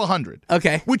don't get to 100.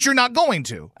 Okay. Which you're not going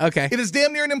to. Okay. It is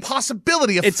damn near an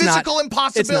impossibility, physical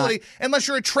impossibility, unless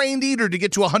you're a trained eater to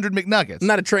get to 100 McNuggets. I'm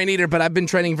not a trained eater, but I've been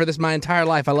training for this my entire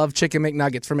life. I love chicken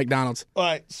McNuggets from McDonald's. All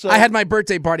right. So I had my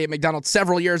birthday party at McDonald's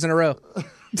several years in a row.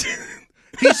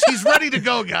 He's ready to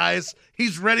go, guys.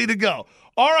 He's ready to go.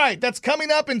 All right, that's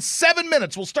coming up in 7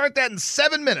 minutes. We'll start that in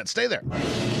 7 minutes. Stay there.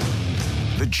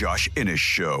 The Josh Innes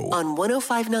Show. On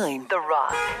 105.9 The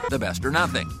Rock. The best or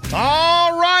nothing.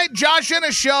 All right, Josh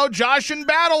Innes Show. Josh in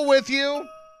Battle with you.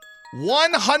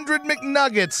 100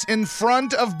 McNuggets in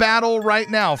front of Battle right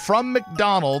now from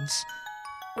McDonald's.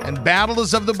 And Battle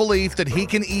is of the belief that he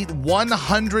can eat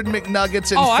 100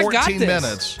 McNuggets in 14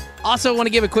 minutes. Also, want to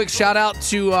give a quick shout out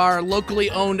to our locally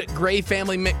owned Gray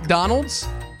Family McDonald's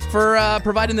for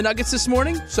providing the nuggets this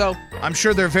morning. So I'm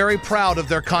sure they're very proud of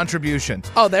their contribution.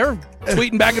 Oh, they're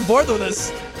tweeting back and forth with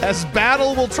us. As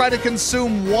Battle will try to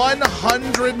consume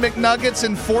 100 McNuggets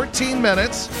in 14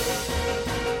 minutes.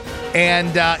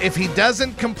 And if he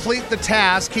doesn't complete the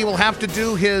task, he will have to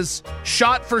do his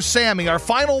shot for Sammy, our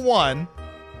final one.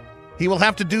 He will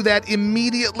have to do that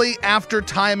immediately after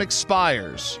time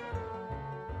expires.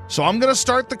 So I'm going to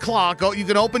start the clock. Oh, you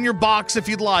can open your box if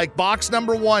you'd like. Box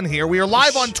number 1 here. We are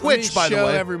live on Twitch, by the way. Show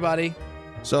everybody.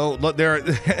 So look,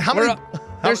 how many?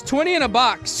 There's 20 in a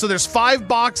box. So there's 5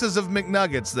 boxes of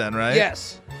McNuggets then, right?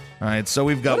 Yes. All right, so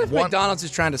we've got what if one. McDonald's is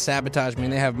trying to sabotage me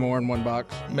and they have more in one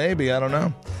box? Maybe, I don't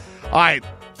know. All right,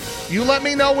 you let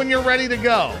me know when you're ready to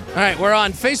go. All right, we're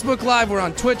on Facebook Live, we're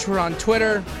on Twitch, we're on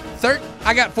Twitter.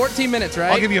 I got 14 minutes,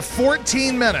 right? I'll give you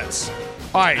 14 minutes.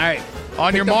 All right.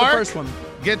 On your mark, the first one.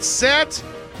 Get set,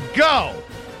 go.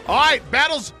 All right,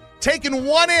 Battle's taking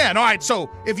one in. All right, so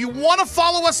if you want to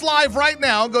follow us live right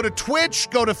now, go to Twitch,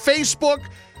 go to Facebook,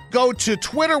 go to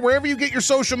Twitter, wherever you get your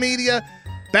social media.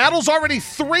 Battle's already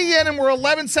 3 in, and we're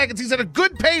 11 seconds. He's at a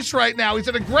good pace right now. He's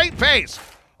at a great pace.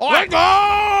 All right,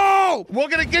 go! We're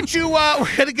gonna get you.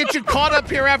 We're gonna get you caught up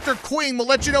here after Queen. We'll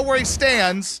let you know where he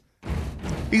stands.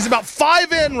 He's about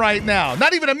 5 in right now.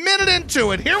 Not even a minute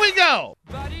into it. Here we go.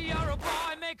 Buddy, you're a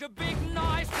boy, make a big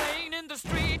noise, playing in the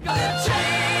street, got a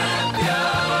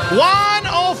champion.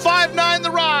 1059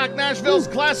 The Rock, Nashville's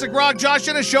classic rock. Josh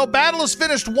Innes Show. Battle has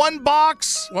finished 1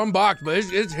 box. 1 box, but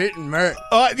it's hitting Merritt.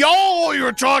 You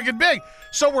were talking big.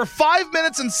 So we're 5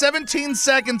 minutes and 17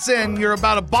 seconds in. You're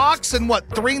about a box and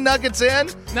 3 nuggets in?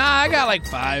 Nah, I got like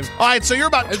 5. All right, so you're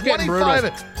about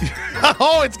 25.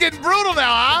 Oh, it's getting brutal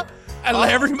now, huh?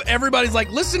 Everybody's like,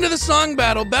 listen to the song,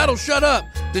 Battle. Battle, shut up.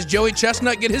 Does Joey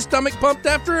Chestnut get his stomach pumped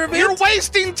after a bit? You're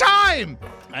wasting time.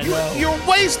 I know. You're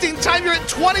wasting time. You're at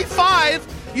 25.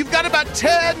 You've got about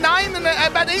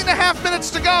 8.5 minutes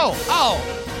to go. Oh,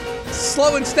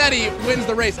 slow and steady wins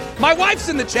the race. My wife's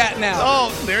in the chat now.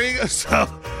 Oh, there you go. So,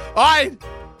 all right.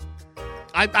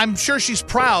 I'm sure she's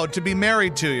proud to be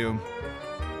married to you.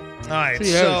 All right.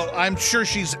 So I'm sure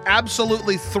she's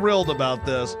absolutely thrilled about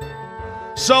this.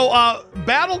 So,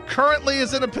 Battle currently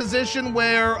is in a position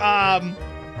where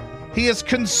he has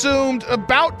consumed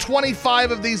about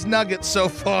 25 of these nuggets so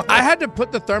far. I had to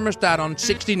put the thermostat on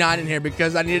 69 in here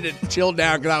because I needed it to chill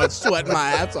down because I was sweating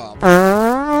my ass off.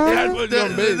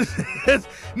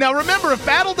 Now, remember, if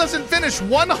Battle doesn't finish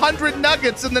 100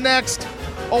 nuggets in the next,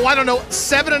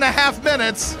 7.5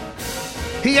 minutes,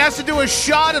 he has to do a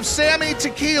shot of Sammy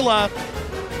Tequila.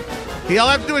 He'll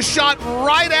have to do a shot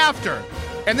right after.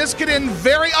 And this could end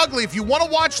very ugly. If you want to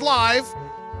watch live,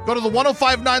 go to the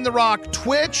 1059 The Rock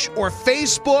Twitch or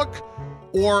Facebook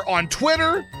or on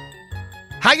Twitter.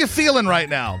 How you feeling right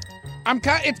now?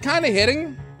 It's kind of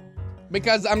hitting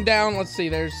because I'm down. Let's see.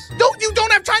 You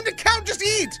don't have time to count. Just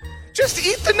eat. Just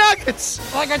eat the nuggets.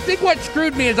 I think what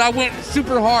screwed me is I went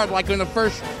super hard in the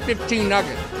first 15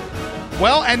 nuggets.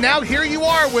 Well, and now here you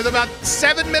are with about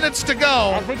 7 minutes to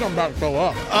go. I think I'm about to go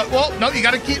up. No, you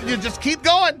got to just keep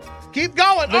going. Keep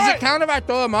going. Does it count if I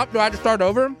throw them up? Do I have to start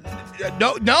over?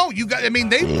 No, you got.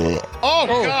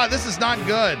 God, this is not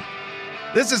good.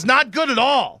 This is not good at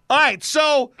all. All right,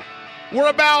 so we're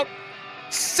about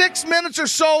 6 minutes or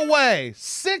so away.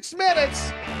 6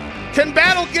 minutes. Can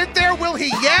Battle get there? Will he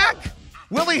yak?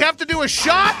 Will he have to do a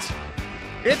shot?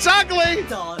 It's ugly.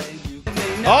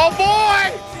 Oh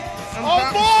boy!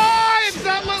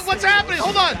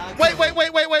 hold on. Wait.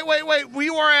 We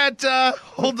are at,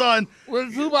 hold on.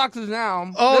 We're 2 boxes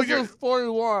now. Oh, this is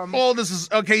 41. Oh, this is,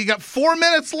 okay, you got 4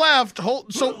 minutes left.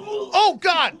 Oh,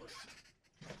 God.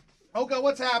 Oh, God,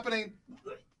 what's happening?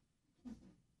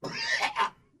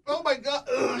 Oh, my God.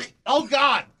 Oh,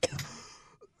 God.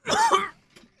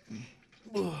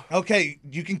 Okay,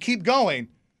 you can keep going.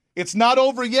 It's not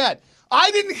over yet.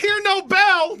 I didn't hear no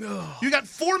bell. You got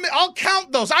 4 minutes. I'll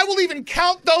count those. I will even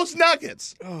count those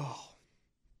nuggets. Oh.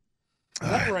 Is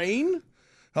that rain?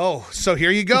 Oh, so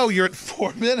here you go. You're at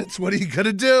 4 minutes. What are you going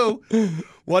to do?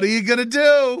 What are you going to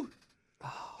do?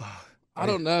 I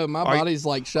don't know. My body's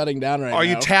like shutting down right now. Are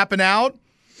you tapping out?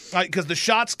 Because the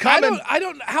shot's coming. I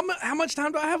don't. How much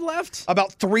time do I have left?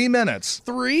 About 3 minutes.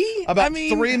 3? About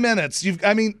 3 minutes.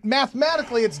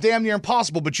 Mathematically, it's damn near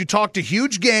impossible. But you talked a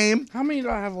huge game. How many do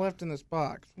I have left in this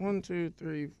box? 1, 2,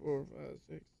 3, 4, 5,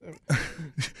 6,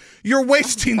 7. You're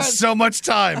wasting so much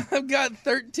time. I've got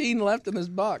 13 left in this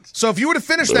box. So if you were to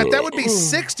finish that would be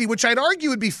 60, which I'd argue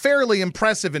would be fairly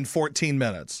impressive in 14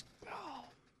 minutes.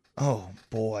 Oh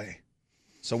boy.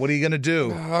 So what are you going to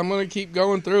do? I'm going to keep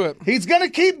going through it. He's going to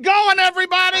keep going,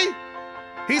 everybody.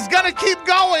 He's going to keep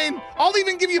going. I'll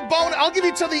even give you I'll give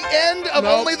you till the end of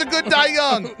Only the Good Die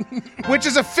Young, which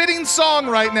is a fitting song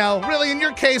right now. Really, in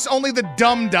your case, Only the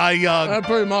Dumb Die Young.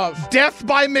 Pretty much. Death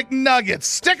by McNuggets.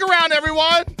 Stick around,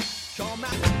 everyone.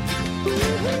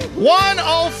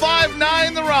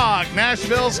 1059 The Rock,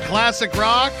 Nashville's classic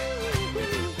rock.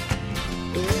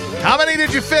 How many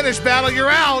did you finish, Battle?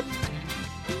 You're out.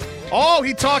 Oh,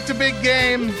 he talked a big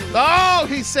game. Oh,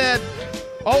 he said,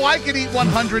 I could eat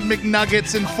 100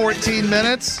 McNuggets in 14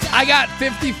 minutes. I got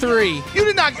 53. You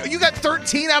did not. You got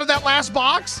 13 out of that last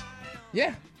box?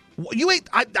 Yeah. You ate,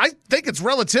 I think it's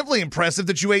relatively impressive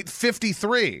that you ate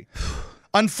 53.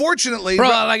 Unfortunately. Bro,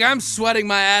 I'm sweating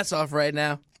my ass off right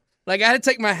now. I had to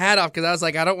take my hat off because I was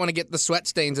like, I don't want to get the sweat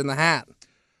stains in the hat.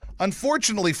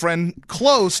 Unfortunately, friend,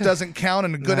 close doesn't count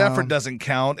and a good effort doesn't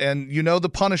count. And you know the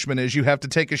punishment is you have to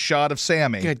take a shot of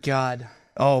Sammy. Good God.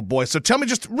 Oh, boy. So tell me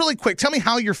just really quick, tell me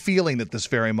how you're feeling at this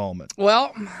very moment.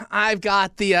 Well, I've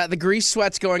got the grease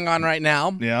sweats going on right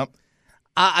now. Yeah.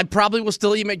 I probably will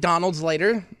still eat McDonald's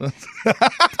later. You're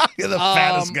the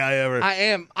fattest guy ever. I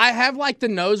am. I have the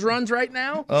nose runs right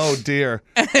now. Oh, dear.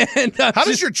 How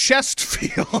does your chest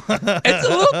feel? It's a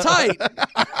little tight.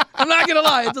 I'm not going to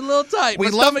lie. It's a little tight. We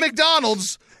love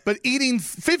McDonald's, but eating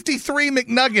 53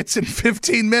 McNuggets in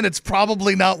 15 minutes,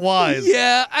 probably not wise.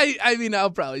 Yeah, I mean, I'll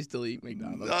probably still eat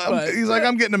McDonald's. He's like,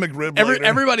 I'm getting a McRib later.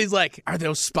 Everybody's like, are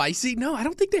those spicy? No, I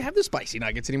don't think they have the spicy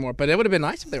nuggets anymore, but it would have been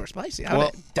nice if they were spicy.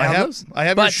 I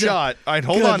have your shot. All right,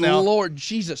 hold on now. Good Lord,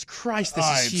 Jesus Christ,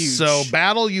 this is huge. So,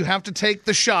 Battle, you have to take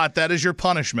the shot. That is your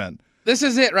punishment. This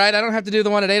is it, right? I don't have to do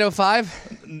the one at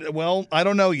 8:05? Well, I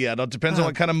don't know yet. It depends on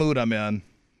what kind of mood I'm in.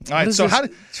 All right, so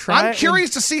I'm curious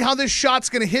to see how this shot's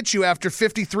going to hit you after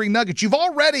 53 nuggets. You've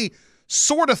already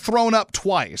sort of thrown up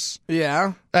twice.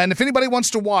 Yeah. And if anybody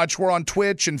wants to watch, we're on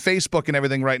Twitch and Facebook and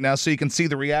everything right now, so you can see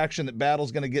the reaction that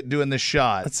Battle's going to get doing this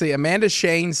shot. Let's see. Amanda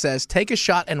Shane says, take a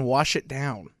shot and wash it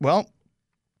down. Well,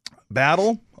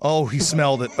 Battle? Oh, he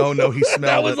smelled it. Oh, no, he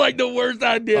smelled it. That was the worst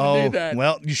idea to do that.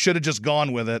 Well, you should have just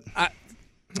gone with it.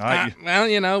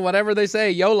 Well, whatever they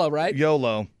say, YOLO, right?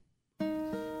 YOLO.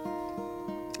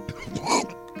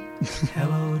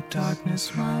 Hello,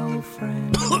 darkness, my old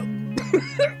friend.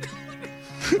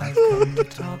 I've come to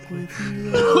talk with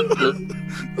you.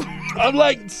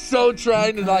 I'm so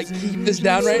trying to keep this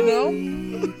down right now.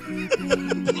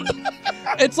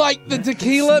 It's like the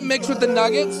tequila mixed with the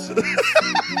nuggets.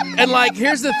 And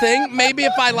here's the thing. Maybe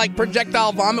if I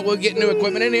projectile vomit, we'll get new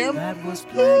equipment in here.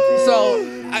 So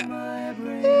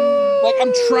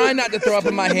I'm trying not to throw up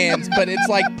in my hands, but it's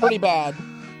pretty bad.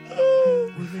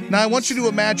 Now, I want you to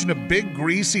imagine a big,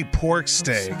 greasy pork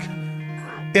steak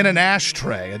in an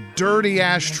ashtray, a dirty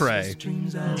ashtray.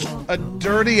 A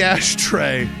dirty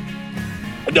ashtray.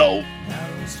 No.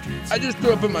 I just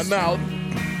threw up in my mouth.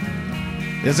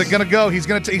 Is it going to go? He's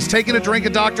taking a drink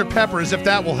of Dr. Pepper as if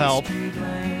that will help.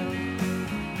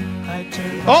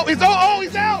 Oh, he's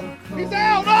out! He's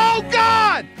out! Oh,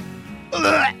 God!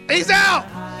 He's out!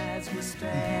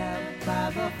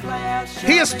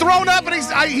 He has thrown up,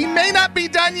 and he may not be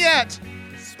done yet.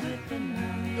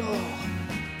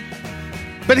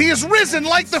 But he has risen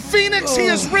like the phoenix. He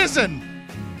has risen.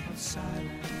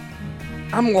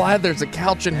 I'm glad there's a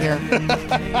couch in here.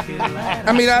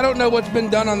 I mean, I don't know what's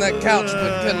been done on that couch,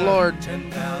 but good Lord.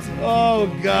 Oh,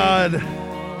 God.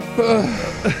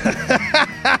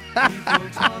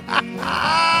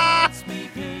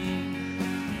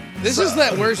 This is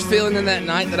that worst feeling in that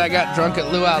night that I got drunk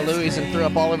at Luau Louie's and threw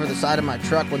up all over the side of my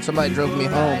truck when somebody drove me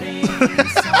home.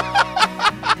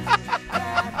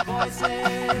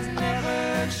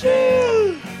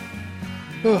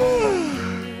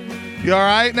 You all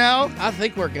right now? I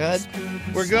think we're good.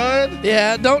 We're good?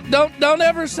 Yeah, don't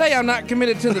ever say I'm not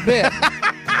committed to the bit.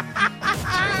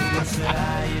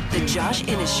 The Josh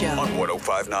Innes Show. On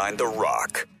 105.9 The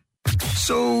Rock.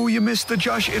 So you missed the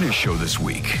Josh Innes Show this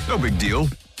week. No big deal.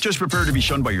 Just prepare to be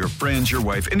shunned by your friends, your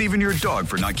wife, and even your dog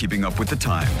for not keeping up with the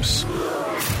times.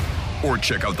 Or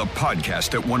check out the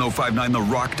podcast at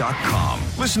 1059therock.com.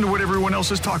 Listen to what everyone else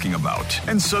is talking about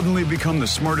and suddenly become the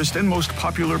smartest and most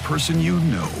popular person you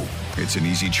know. It's an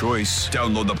easy choice.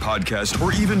 Download the podcast,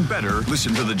 or even better,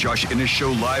 listen to the Josh Innes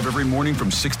Show live every morning from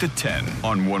 6 to 10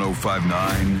 on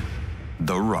 1059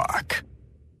 The Rock.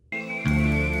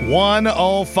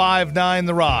 1059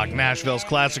 The Rock, Nashville's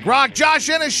classic rock. Josh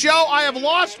Innes Show. I have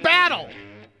lost battle.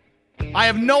 I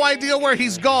have no idea where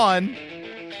he's gone,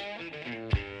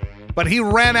 but he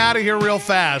ran out of here real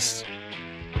fast.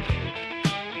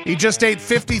 He just ate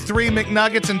 53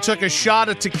 McNuggets and took a shot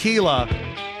of tequila,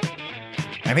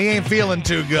 and he ain't feeling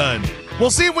too good.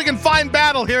 We'll see if we can find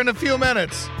battle here in a few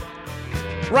minutes.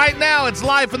 Right now, it's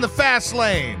live in the fast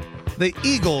lane. The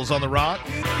Eagles on The Rock.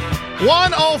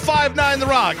 1059 The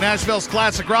Rock, Nashville's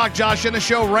classic rock. Josh Innes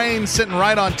Show. Rain sitting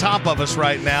right on top of us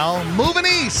right now. Moving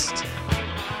east.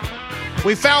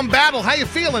 We found battle. How you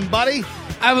feeling, buddy?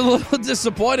 I'm a little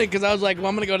disappointed because I was like, well,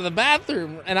 I'm going to go to the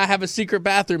bathroom, and I have a secret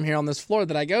bathroom here on this floor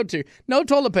that I go to. No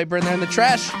toilet paper in there, and the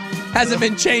trash hasn't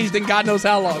been changed in God knows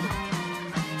how long.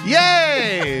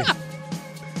 Yay! I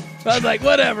was like,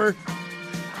 whatever.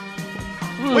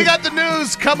 We got the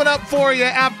news coming up for you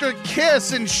after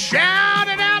Kiss and Shout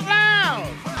It Out Loud.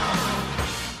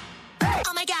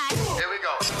 Oh, my God. Here we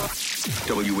go.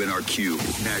 WNRQ,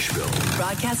 Nashville.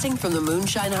 Broadcasting from the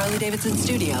Moonshine Harley-Davidson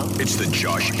studio. It's the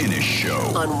Josh Innes Show.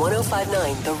 On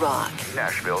 1059 The Rock.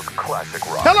 Nashville's classic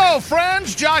rock. Hello,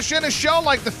 friends. Josh Innes Show,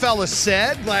 like the fellas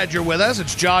said. Glad you're with us.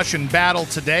 It's Josh and Battle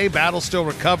today. Battle still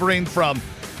recovering from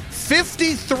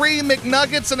 53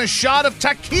 McNuggets and a shot of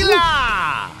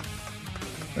tequila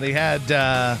that he had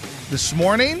this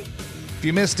morning. If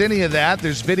you missed any of that,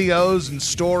 there's videos and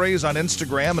stories on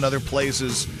Instagram and other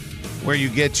places where you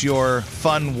get your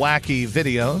fun, wacky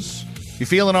videos. You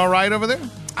feeling all right over there?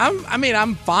 I'm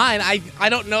fine. I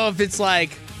don't know if it's like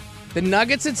the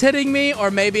nuggets that's hitting me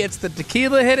or maybe it's the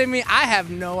tequila hitting me. I have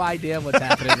no idea what's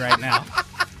happening right now.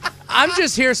 I'm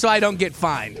just here so I don't get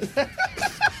fined.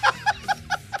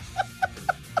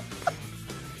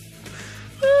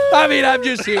 I'm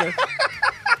just here.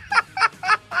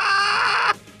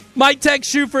 Might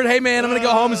text Shuford, hey man, I'm going to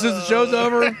go home as soon as the show's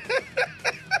over.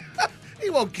 He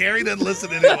won't care. He doesn't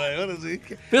listen anyway. What is he?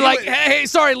 Be like, hey,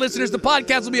 sorry, listeners, the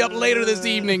podcast will be up later this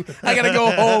evening. I got to go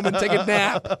home and take a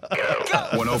nap.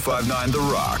 1059 The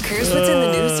Rock. Here's what's in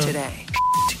the news today.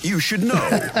 You should know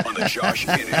on the Josh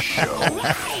Innes Show.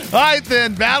 All right,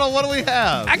 then, Battle, what do we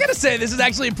have? I got to say, this is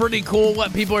actually pretty cool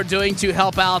what people are doing to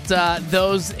help out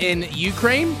those in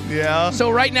Ukraine. Yeah.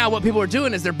 So right now, what people are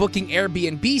doing is they're booking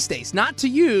Airbnb stays, not to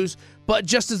use, but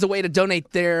just as a way to donate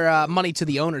their money to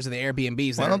the owners of the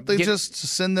Airbnbs. Why don't they just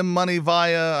send them money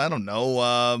via, I don't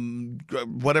know,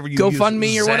 whatever you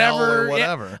GoFundMe use, or whatever. Zelle or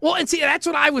whatever. Yeah. Well, and see, that's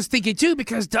what I was thinking too,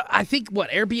 because I think,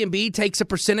 Airbnb takes a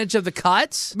percentage of the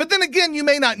cuts? But then again, you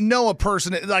may not know a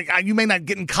person, like you may not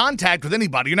get in contact with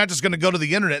anybody. You're not just going to go to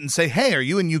the internet and say, hey, are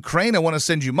you in Ukraine? I want to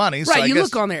send you money. Right, so you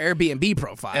look on their Airbnb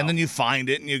profile. And then you find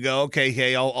it and you go, okay,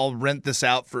 hey, I'll rent this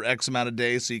out for X amount of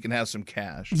days so you can have some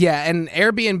cash. Yeah, and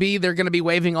Airbnb, they're going to be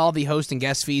waiving all the host and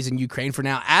guest fees in Ukraine for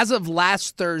now. As of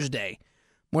last Thursday,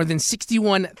 more than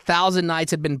 61,000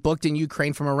 nights had been booked in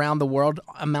Ukraine from around the world,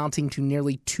 amounting to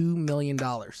nearly $2 million.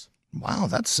 Wow,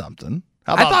 that's something.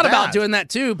 I thought about doing that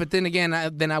too, but then again,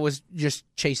 I was just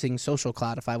chasing social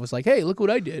clout if I was like, hey, look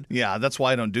what I did. Yeah, that's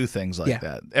why I don't do things like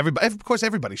that. Of course,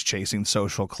 everybody's chasing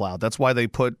social clout. That's why they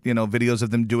put, videos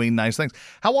of them doing nice things.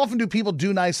 How often do people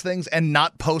do nice things and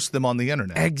not post them on the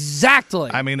internet? Exactly.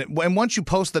 I mean, and once you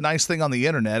post the nice thing on the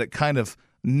internet, it kind of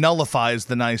nullifies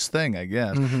the nice thing, I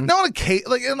guess. Mm-hmm. Now, on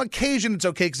occasion, it's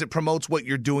okay because it promotes what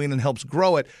you're doing and helps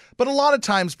grow it. But a lot of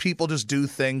times, people just do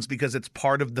things because it's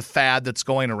part of the fad that's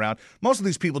going around. Most of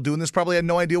these people doing this probably had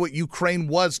no idea what Ukraine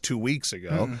was 2 weeks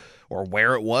ago or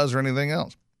where it was or anything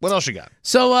else. What else you got?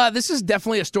 So this is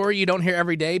definitely a story you don't hear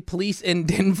every day. Police in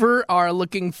Denver are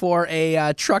looking for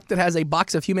a truck that has a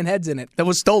box of human heads in it that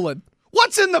was stolen.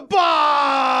 What's in the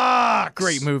box?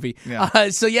 Great movie. Yeah.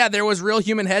 So there was real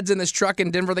human heads in this truck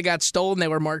in Denver that got stolen. They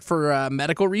were marked for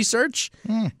medical research.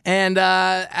 And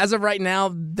as of right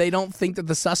now, they don't think that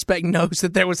the suspect knows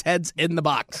that there was heads in the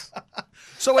box.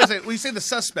 So wait a second, we say the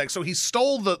suspect, so he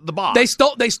stole the box. They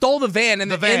stole the van, and in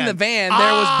the van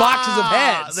there was boxes of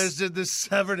heads. There's the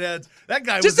severed heads. That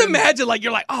guy Just was imagine, like,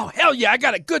 you're like, oh, hell yeah, I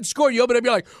got a good score. You open it up,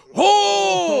 you're like,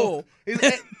 oh!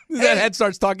 That head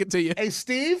starts talking to you. Hey,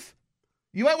 Steve,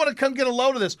 you might want to come get a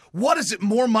load of this. What, is it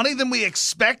more money than we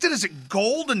expected? Is it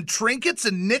gold and trinkets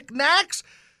and knickknacks?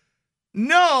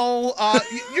 No,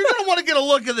 you're going to want to get a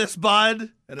look at this,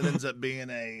 bud. And it ends up being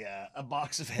a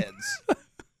box of heads.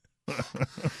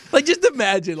 Like, just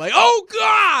imagine, like, oh,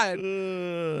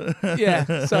 God!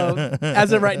 Yeah, so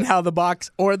as of right now, the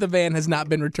box or the van has not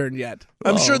been returned yet.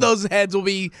 I'm sure those heads will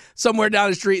be somewhere down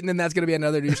the street, and then that's going to be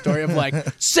another news story of, like,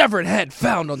 severed head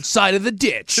found on side of the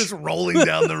ditch. Just rolling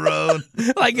down the road.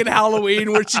 Like in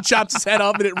Halloween, where she chops his head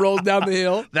off and it rolls down the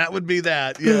hill. That would be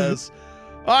that, yes.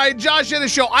 All right, Josh in the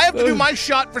show. I have to do my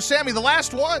shot for Sammy, the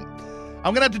last one.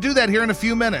 I'm going to have to do that here in a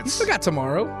few minutes. You still got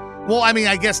tomorrow. Well, I mean,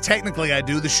 I guess technically I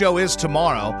do. The show is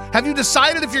tomorrow. Have you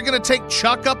decided if you're going to take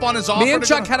Chuck up on his offer? Me and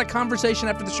Chuck had a conversation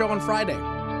after the show on Friday.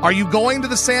 Are you going to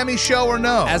the Sammy show or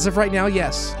no? As of right now,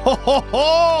 yes.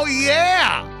 Oh,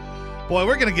 yeah. Boy,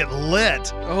 we're going to get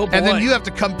lit. Oh, boy. And then you have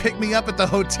to come pick me up at the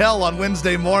hotel on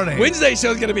Wednesday morning. Wednesday show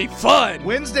is going to be fun.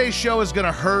 Wednesday show is going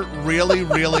to hurt really,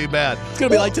 really bad. It's going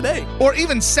to be like today. Or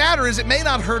even sadder is it may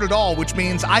not hurt at all, which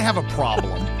means I have a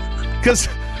problem. Because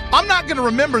I'm not going to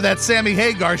remember that Sammy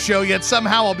Hagar show, yet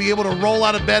somehow I'll be able to roll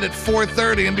out of bed at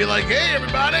 4:30 and be like, hey,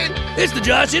 everybody. It's the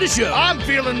Josh Innes Show. I'm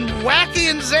feeling wacky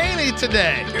and zany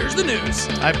today. Here's the news.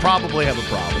 I probably have a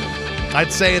problem.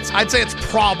 I'd say it's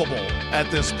probable at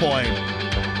this point.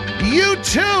 You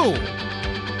too.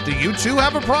 Do you two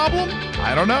have a problem?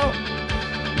 I don't know.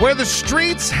 Where the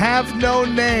streets have no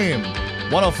name.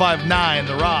 105.9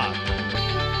 The Rock.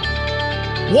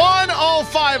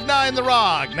 105.9 The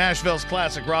Rock, Nashville's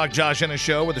classic rock. Josh Innes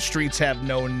Show, where the streets have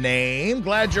no name.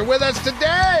 Glad you're with us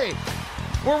today.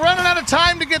 We're running out of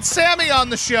time to get Sammy on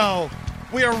the show.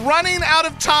 We are running out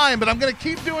of time, but I'm going to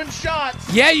keep doing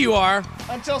shots. Yeah, you are.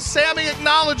 Until Sammy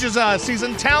acknowledges us. He's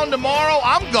in town tomorrow.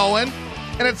 I'm going.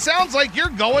 And it sounds like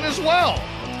you're going as well.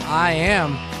 I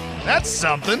am. That's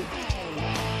something.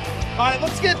 All right,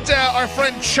 let's get our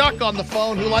friend Chuck on the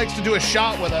phone, who likes to do a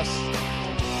shot with us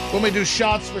when we do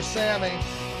shots for Sammy.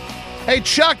 Hey,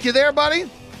 Chuck, you there, buddy?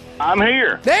 I'm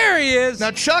here. There he is.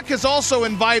 Now, Chuck has also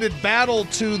invited Battle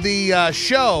to the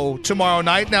show tomorrow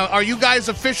night. Now, are you guys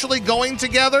officially going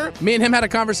together? Me and him had a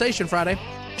conversation Friday.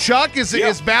 Chuck,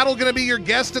 is Battle going to be your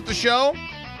guest at the show?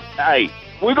 Hey,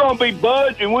 we're going to be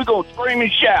buds and we're going to scream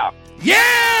and shout.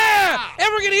 Yeah! And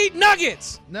we're going to eat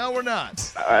nuggets. No, we're not.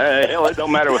 Hell, it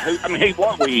don't matter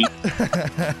what we eat.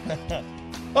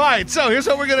 All right, so here's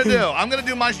what we're going to do. I'm going to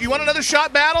do my... You want another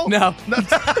shot, Battle? No.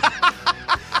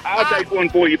 I'll take one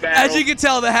for you, Battle. As you can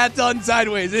tell, the hat's on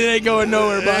sideways. It ain't going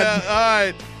nowhere, bud. Yeah, all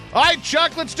right. All right,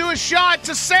 Chuck, let's do a shot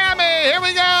to Sammy. Here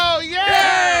we go.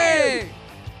 Yay!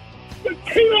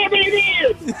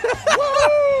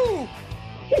 Woo!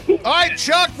 All right,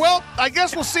 Chuck, well, I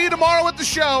guess we'll see you tomorrow at the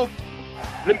show.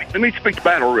 Let me speak to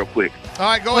Battle real quick. All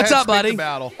right, go What's ahead. up, buddy? Speak to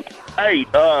Battle. Hey,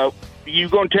 you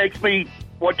going to text me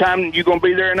what time you going to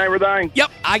be there and everything?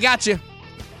 Yep, I got you.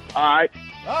 All right.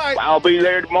 All right. I'll be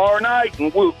there tomorrow night,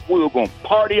 and we're going to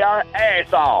party our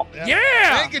ass off.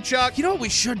 Yeah! Thank you, Chuck. You know what we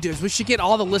should do is we should get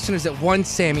all the listeners that won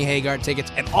Sammy Hagar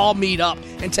tickets and all meet up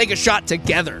and take a shot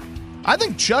together. I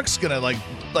think Chuck's going to, like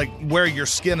wear your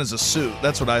skin as a suit.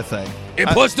 That's what I think. And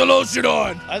puts the lotion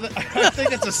on. I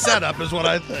think it's a setup is what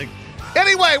I think.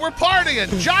 Anyway, we're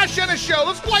partying. Josh Innes Show.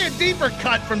 Let's play a deeper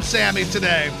cut from Sammy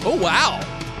today. Oh, wow.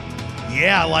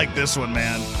 Yeah, I like this one,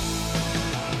 man.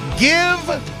 Give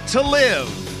to Live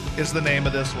is the name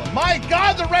of this one. My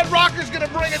God, the Red Rocker's going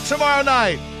to bring it tomorrow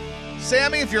night.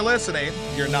 Sammy, if you're listening,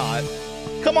 you're not.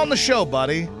 Come on the show,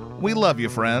 buddy. We love you,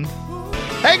 friend.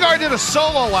 Hagar did a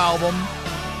solo album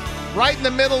right in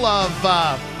the middle of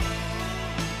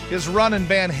his run in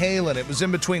Van Halen. It was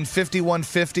in between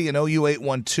 5150 and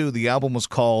OU812. The album was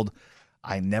called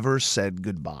I Never Said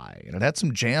Goodbye. And it had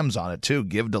some jams on it, too.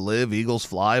 Give to Live, Eagles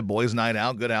Fly, Boys Night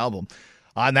Out. Good album.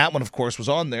 And that one, of course, was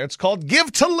on there. It's called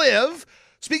Give to Live.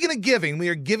 Speaking of giving, we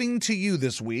are giving to you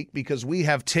this week because we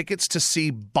have tickets to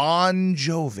see Bon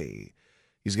Jovi.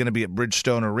 He's going to be at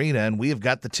Bridgestone Arena, and we have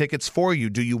got the tickets for you.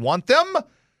 Do you want them?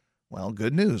 Well,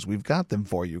 good news. We've got them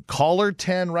for you. Caller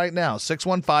 10 right now,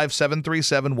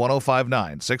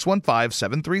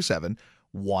 615-737-1059,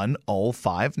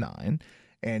 615-737-1059,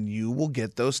 and you will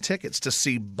get those tickets to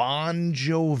see Bon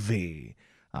Jovi.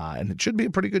 and it should be a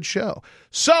pretty good show.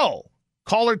 So,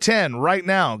 caller 10 right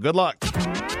now. Good luck.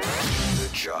 The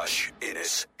Josh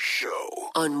Innes Show.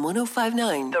 On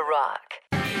 105.9 The Rock.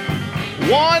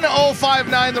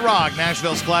 1059 The Rock,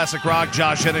 Nashville's classic rock,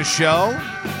 Josh Innes Show.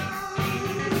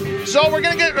 So we're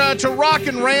going to get to Rock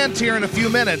and Rant here in a few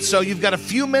minutes. So you've got a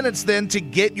few minutes then to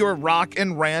get your Rock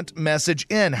and Rant message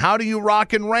in. How do you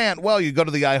rock and rant? Well, you go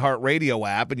to the iHeartRadio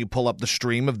app and you pull up the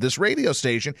stream of this radio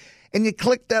station and you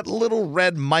click that little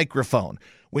red microphone.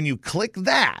 When you click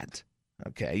that,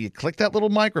 you click that little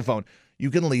microphone, you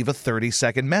can leave a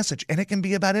 30-second message, and it can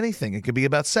be about anything. It could be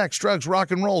about sex, drugs, rock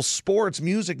and roll, sports,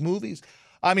 music, movies.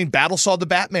 I mean, Battle saw the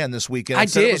Batman this weekend. I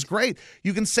did. It was great.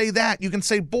 You can say that. You can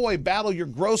say, boy, Battle, you're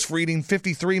gross for eating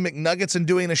 53 McNuggets and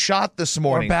doing a shot this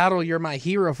morning. Or Battle, you're my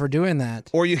hero for doing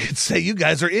that. Or you could say, you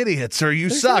guys are idiots, or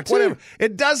you suck, whatever.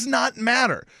 It does not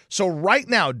matter. So right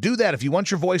now, do that. If you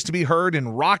want your voice to be heard in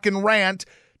Rock and Rant,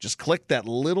 just click that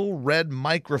little red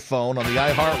microphone on the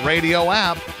iHeartRadio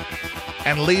app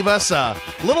and leave us a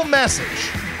little message.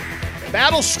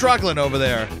 Battle's struggling over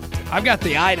there. I've got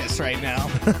the itis right now.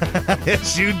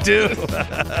 Yes, you do.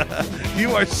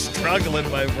 You are struggling,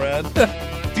 my friend.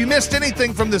 If you missed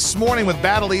anything from this morning with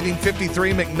Battle eating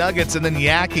 53 McNuggets and then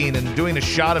yakking and doing a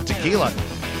shot of tequila,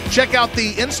 check out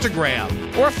the Instagram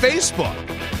or Facebook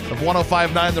of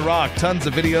 1059 The Rock. Tons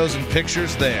of videos and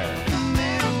pictures there.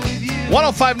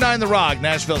 1059 The Rock,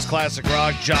 Nashville's classic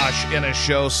rock. Josh Innes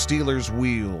Show, Steelers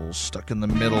Wheels, stuck in the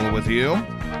middle with you.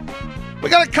 We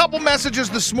got a couple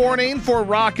messages this morning for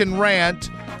Rock and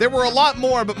Rant. There were a lot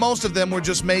more, but most of them were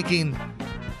just making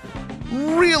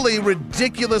really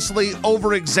ridiculously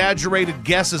over-exaggerated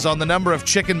guesses on the number of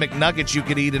chicken McNuggets you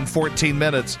could eat in 14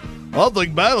 minutes. I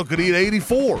think Battle could eat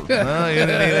 84. No, he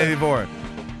didn't eat 84.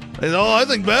 I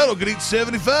think Battle could eat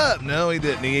 75. No, he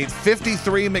didn't. He ate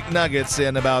 53 McNuggets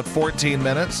in about 14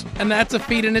 minutes. And that's a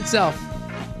feat in itself.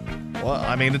 Well,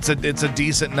 I mean, it's a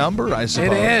decent number, I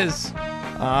suppose. It is.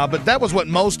 But that was what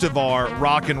most of our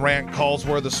Rock and Rant calls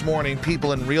were this morning.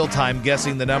 People in real time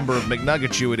guessing the number of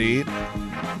McNuggets you would eat.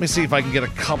 Let me see if I can get a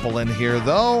couple in here,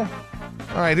 though.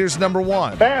 All right, here's number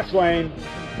one. Fast lane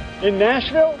in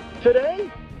Nashville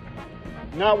today?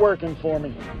 Not working for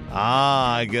me.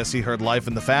 I guess he heard Life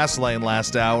in the Fast Lane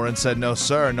last hour and said, no,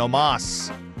 sir, no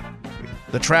mas.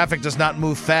 The traffic does not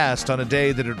move fast on a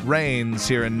day that it rains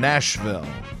here in Nashville.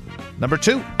 Number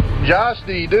two. Josh,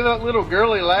 do you do that little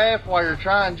girly laugh while you're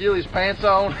trying Julie's pants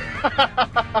on?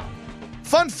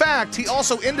 Fun fact, he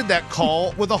also ended that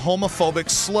call with a homophobic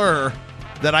slur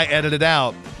that I edited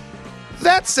out.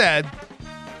 That said,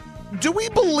 do we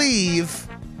believe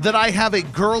that I have a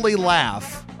girly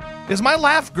laugh? Is my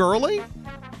laugh girly?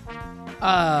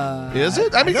 Is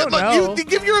it? I mean, don't know. You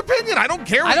give your opinion. I don't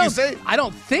care what you say. I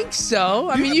don't think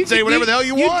so. You can say whatever the hell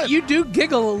you want. You do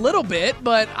giggle a little bit,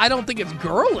 but I don't think it's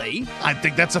girly. I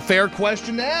think that's a fair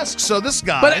question to ask. So this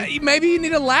guy. But maybe you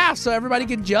need a laugh so everybody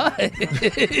can judge.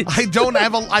 I don't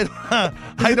have a. I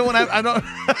don't.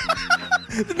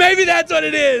 Maybe that's what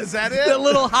it is. Is that it? The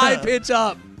little high pitch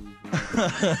up.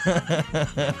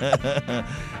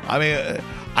 I mean,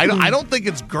 I don't think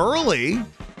it's girly.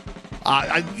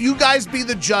 You guys be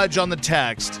the judge on the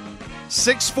text.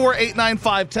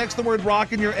 64895. Text the word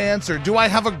rock in your answer. Do I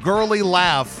have a girly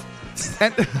laugh?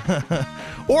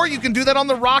 Or you can do that on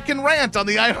the Rock and Rant on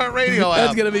the iHeartRadio app.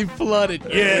 That's going to be flooded.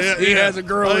 Yes, he has a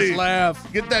girlish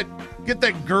laugh. Get that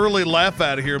girly laugh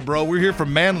out of here, bro. We're here for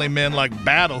manly men like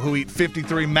Battle who eat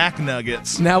 53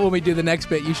 McNuggets. Now when we do the next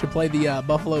bit, you should play the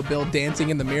Buffalo Bill Dancing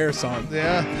in the Mirror song.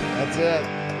 Yeah, that's it.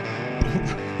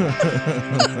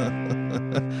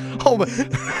 Oh, but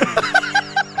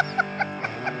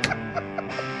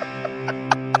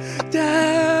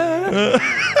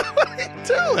what are you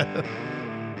doing?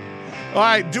 All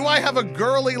right, do I have a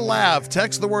girly laugh?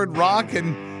 Text the word rock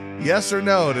and yes or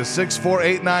no to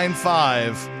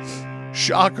 64895.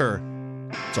 Shocker.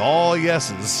 It's all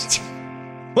yeses.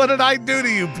 What did I do to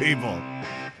you people?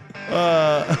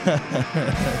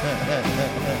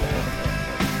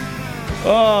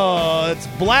 Oh, it's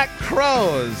Black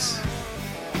Crowes.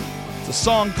 It's a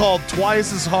song called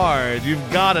Twice as Hard.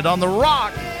 You've got it on The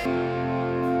Rock.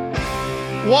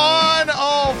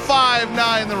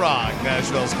 1059 The Rock,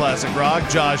 Nashville's classic rock.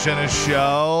 Josh Innes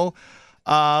Show.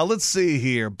 Let's see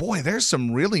here. Boy, there's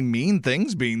some really mean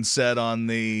things being said on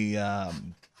the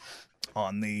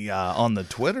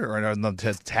Twitter or on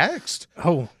the text.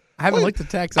 Oh. I haven't looked at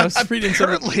text. I was reading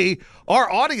apparently,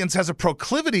 our audience has a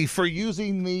proclivity for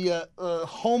using the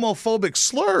homophobic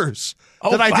slurs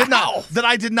that I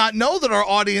did not know that our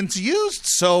audience used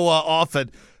so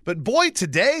often. But boy,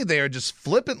 today they are just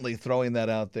flippantly throwing that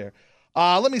out there.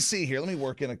 Let me see here. Let me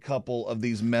work in a couple of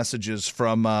these messages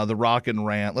from the Rock and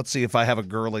Rant. Let's see if I have a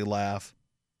girly laugh.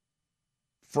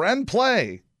 Friend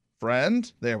play.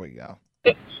 Friend. There we go.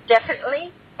 It's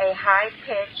definitely a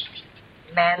high-pitched,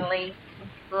 manly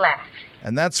laugh.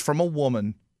 And that's from a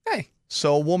woman. Hey.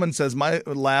 So a woman says, my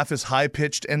laugh is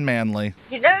high-pitched and manly.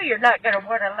 You know you're not going to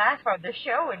want to laugh on the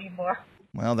show anymore.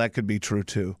 Well, that could be true,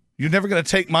 too. You're never going to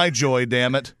take my joy,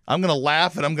 damn it. I'm going to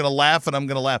laugh, and I'm going to laugh, and I'm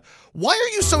going to laugh. Why are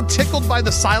you so tickled by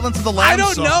the Silence of the Lambs I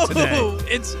don't know. Today?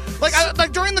 It's like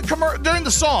during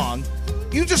the song,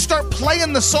 you just start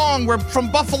playing the song where from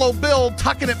Buffalo Bill,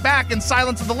 tucking it back in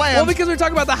Silence of the Lambs. Well, because we're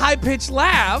talking about the high-pitched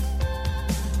laugh.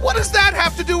 What does that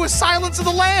have to do with Silence of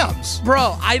the Lambs?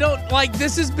 Bro, I don't like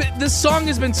this song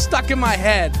has been stuck in my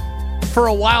head for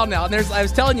a while now. And I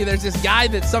was telling you, there's this guy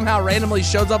that somehow randomly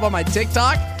shows up on my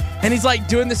TikTok, and he's like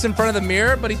doing this in front of the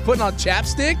mirror, but he's putting on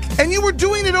chapstick. And you were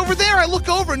doing it over there. I look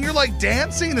over and you're like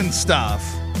dancing and stuff.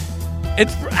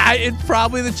 It's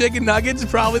probably the chicken nuggets,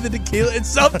 probably the tequila. It's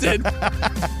something.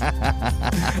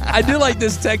 I do like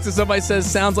this text that somebody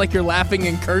says, sounds like you're laughing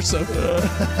in cursive. Like,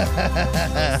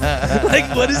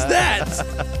 what is that?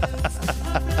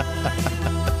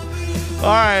 All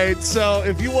right, so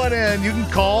if you want in, you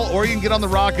can call or you can get on the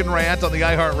Rock and Rant on the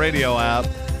iHeartRadio app.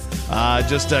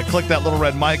 Just click that little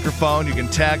red microphone. You can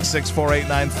text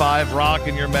 64895, rock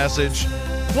in your message.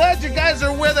 Glad you guys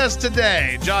are with us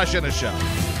today. Josh and a show.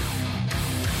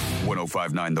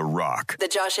 105.9 The Rock. The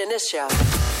Josh Innes Show.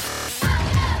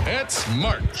 It's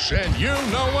March, and you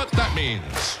know what that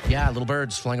means. Yeah, little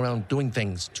birds flying around doing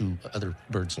things to other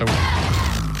birds.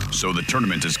 So the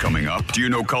tournament is coming up. Do you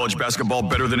know college basketball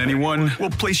better than anyone? Well,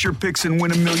 place your picks and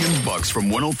win $1 million from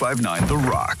 105.9 The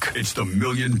Rock. It's the $1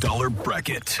 Million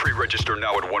Bracket. Pre-register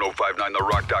now at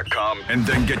 1059therock.com and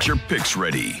then get your picks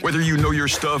ready. Whether you know your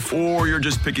stuff or you're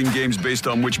just picking games based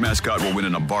on which mascot will win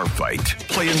in a bar fight.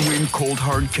 Play and win cold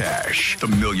hard cash. The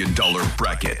 $1 Million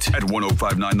Bracket at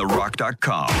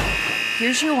 1059therock.com.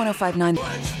 Here's your 1059.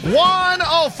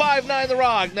 1059 The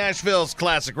Rock, Nashville's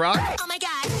classic rock. Oh my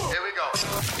God. Here we go.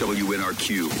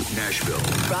 WNRQ, Nashville.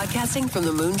 Broadcasting from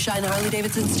the Moonshine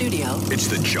Harley-Davidson studio. It's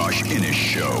the Josh Innes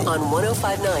Show. On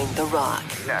 1059 The Rock.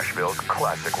 Nashville's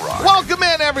classic rock. Welcome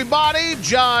in, everybody.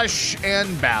 Josh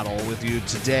and Battle with you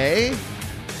today.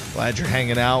 Glad you're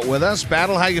hanging out with us.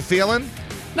 Battle, how you feeling?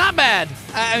 Not bad.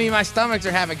 I mean, my stomachs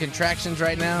are having contractions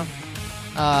right now.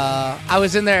 I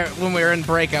was in there when we were in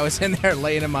break. I was in there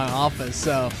laying in my office.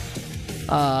 So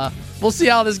we'll see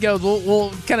how this goes.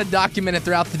 We'll kind of document it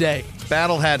throughout the day.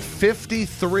 Battle had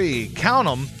 53. Count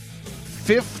them.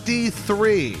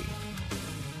 53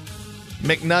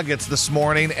 McNuggets this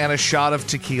morning and a shot of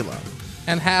tequila.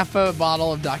 And half a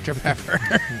bottle of Dr. Pepper.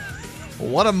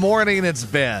 What a morning it's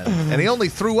been. And he only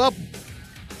threw up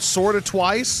sort of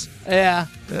twice. Yeah.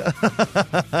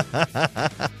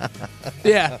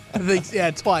 Yeah, I think,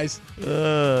 twice.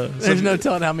 There's no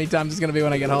telling how many times it's going to be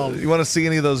when I get home. You want to see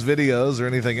any of those videos or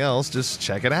anything else, just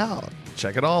check it out.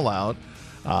 Check it all out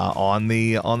on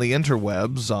the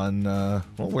interwebs, on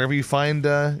wherever you find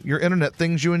your internet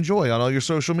things you enjoy, on all your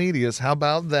social medias. How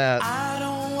about that?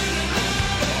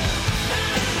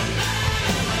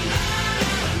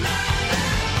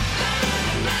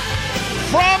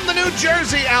 From the New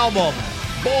Jersey album,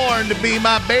 Born to Be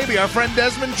My Baby, our friend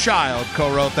Desmond Child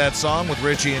co-wrote that song with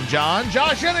Richie and John.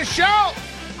 Josh in a show.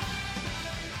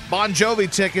 Bon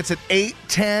Jovi tickets at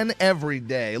 8:10 every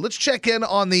day. Let's check in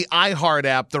on the iHeart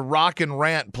app, the Rock and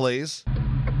Rant, please.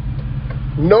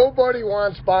 Nobody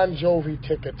wants Bon Jovi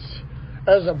tickets.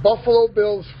 As a Buffalo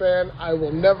Bills fan, I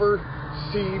will never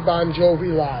see Bon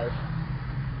Jovi live.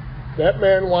 That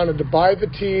man wanted to buy the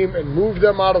team and move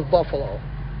them out of Buffalo.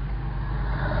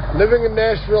 Living in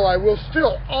Nashville, I will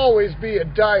still always be a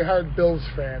diehard Bills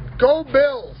fan. Go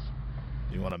Bills!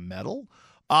 You want a medal?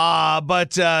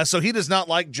 So he does not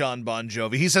like John Bon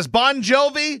Jovi. He says, Bon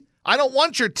Jovi, I don't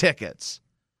want your tickets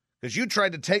because you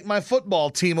tried to take my football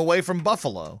team away from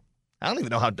Buffalo. I don't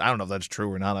even know I don't know if that's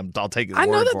true or not. I'll take his word for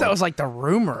it. I know that was like the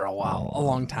rumor a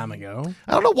long time ago.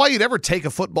 I don't know why you'd ever take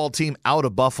a football team out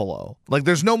of Buffalo. Like,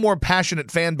 there's no more passionate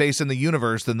fan base in the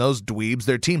universe than those dweebs.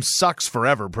 Their team sucks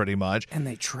forever, pretty much. And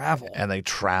they travel.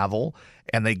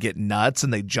 And they get nuts,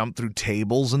 and they jump through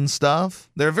tables and stuff.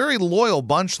 They're a very loyal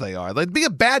bunch, they are. It'd be a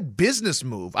bad business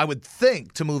move, I would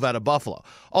think, to move out of Buffalo.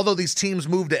 Although these teams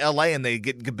move to L.A. and they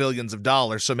get billions of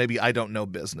dollars, so maybe I don't know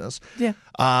business. Yeah.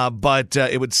 But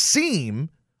it would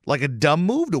seem like a dumb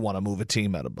move to want to move a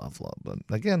team out of Buffalo. But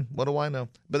again, what do I know?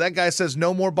 But that guy says,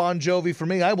 no more Bon Jovi for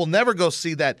me. I will never go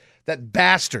see that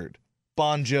bastard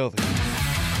Bon Jovi.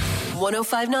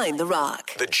 1059 The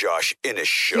Rock. The Josh Innes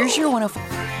Show. Here's your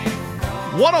 105.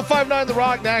 1059 The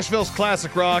Rock, Nashville's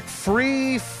classic rock,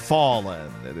 Free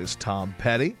Fallin'. It is Tom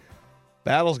Petty.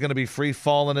 Battle's going to be free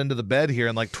falling into the bed here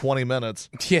in like 20 minutes.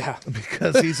 Yeah.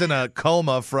 Because he's in a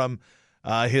coma from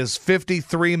his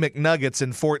 53 McNuggets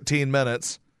in 14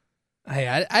 minutes. Hey,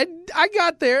 I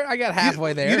got there. I got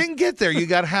halfway there. You didn't get there. You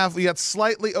got You got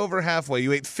slightly over halfway.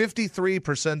 You ate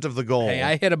 53% of the goal. Hey,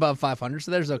 I hit above 500,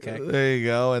 so there's okay. There you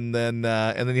go. And then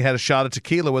you had a shot of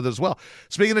tequila with it as well.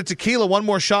 Speaking of tequila, one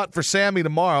more shot for Sammy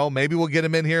tomorrow. Maybe we'll get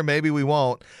him in here. Maybe we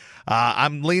won't.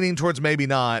 I'm leaning towards maybe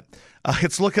not.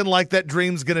 It's looking like that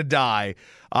dream's going to die.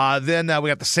 Then we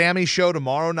got the Sammy show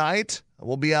tomorrow night.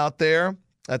 We'll be out there.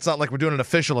 That's not like we're doing an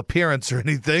official appearance or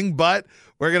anything, but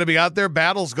we're going to be out there.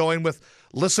 Battle's going with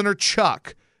listener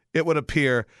Chuck, it would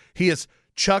appear. He is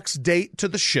Chuck's date to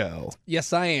the show.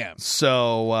 Yes, I am.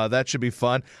 So that should be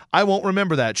fun. I won't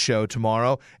remember that show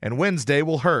tomorrow, and Wednesday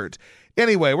will hurt.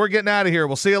 Anyway, we're getting out of here.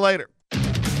 We'll see you later.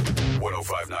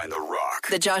 1059 The Rock.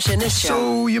 The Josh Innes Show.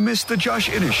 So you missed the Josh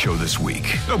Innes Show this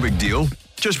week. No big deal.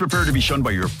 Just prepare to be shunned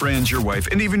by your friends, your wife,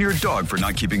 and even your dog for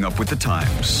not keeping up with the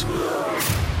times.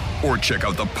 Or check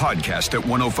out the podcast at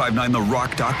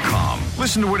 1059therock.com.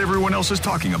 Listen to what everyone else is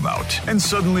talking about and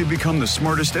suddenly become the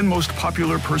smartest and most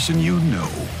popular person you know.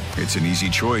 It's an easy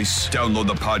choice. Download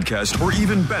the podcast, or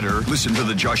even better, listen to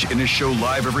the Josh Innes Show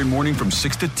live every morning from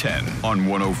 6 to 10 on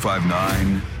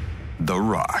 1059 The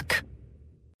Rock.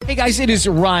 Hey guys, it is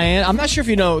Ryan. I'm not sure if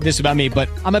you know this about me, but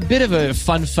I'm a bit of a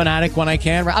fun fanatic when I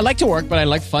can. I like to work, but I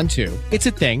like fun too. It's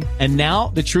a thing. And now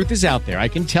the truth is out there. I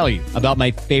can tell you about my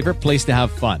favorite place to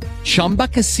have fun. Chumba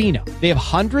Casino. They have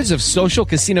hundreds of social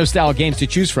casino style games to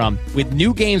choose from with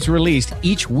new games released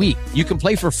each week. You can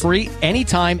play for free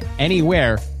anytime,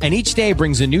 anywhere. And each day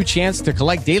brings a new chance to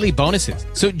collect daily bonuses.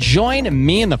 So join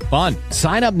me in the fun.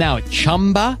 Sign up now at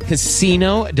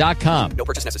ChumbaCasino.com. No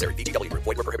purchase necessary. VGW Group.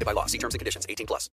 Void where prohibited by law. See terms and conditions. 18+.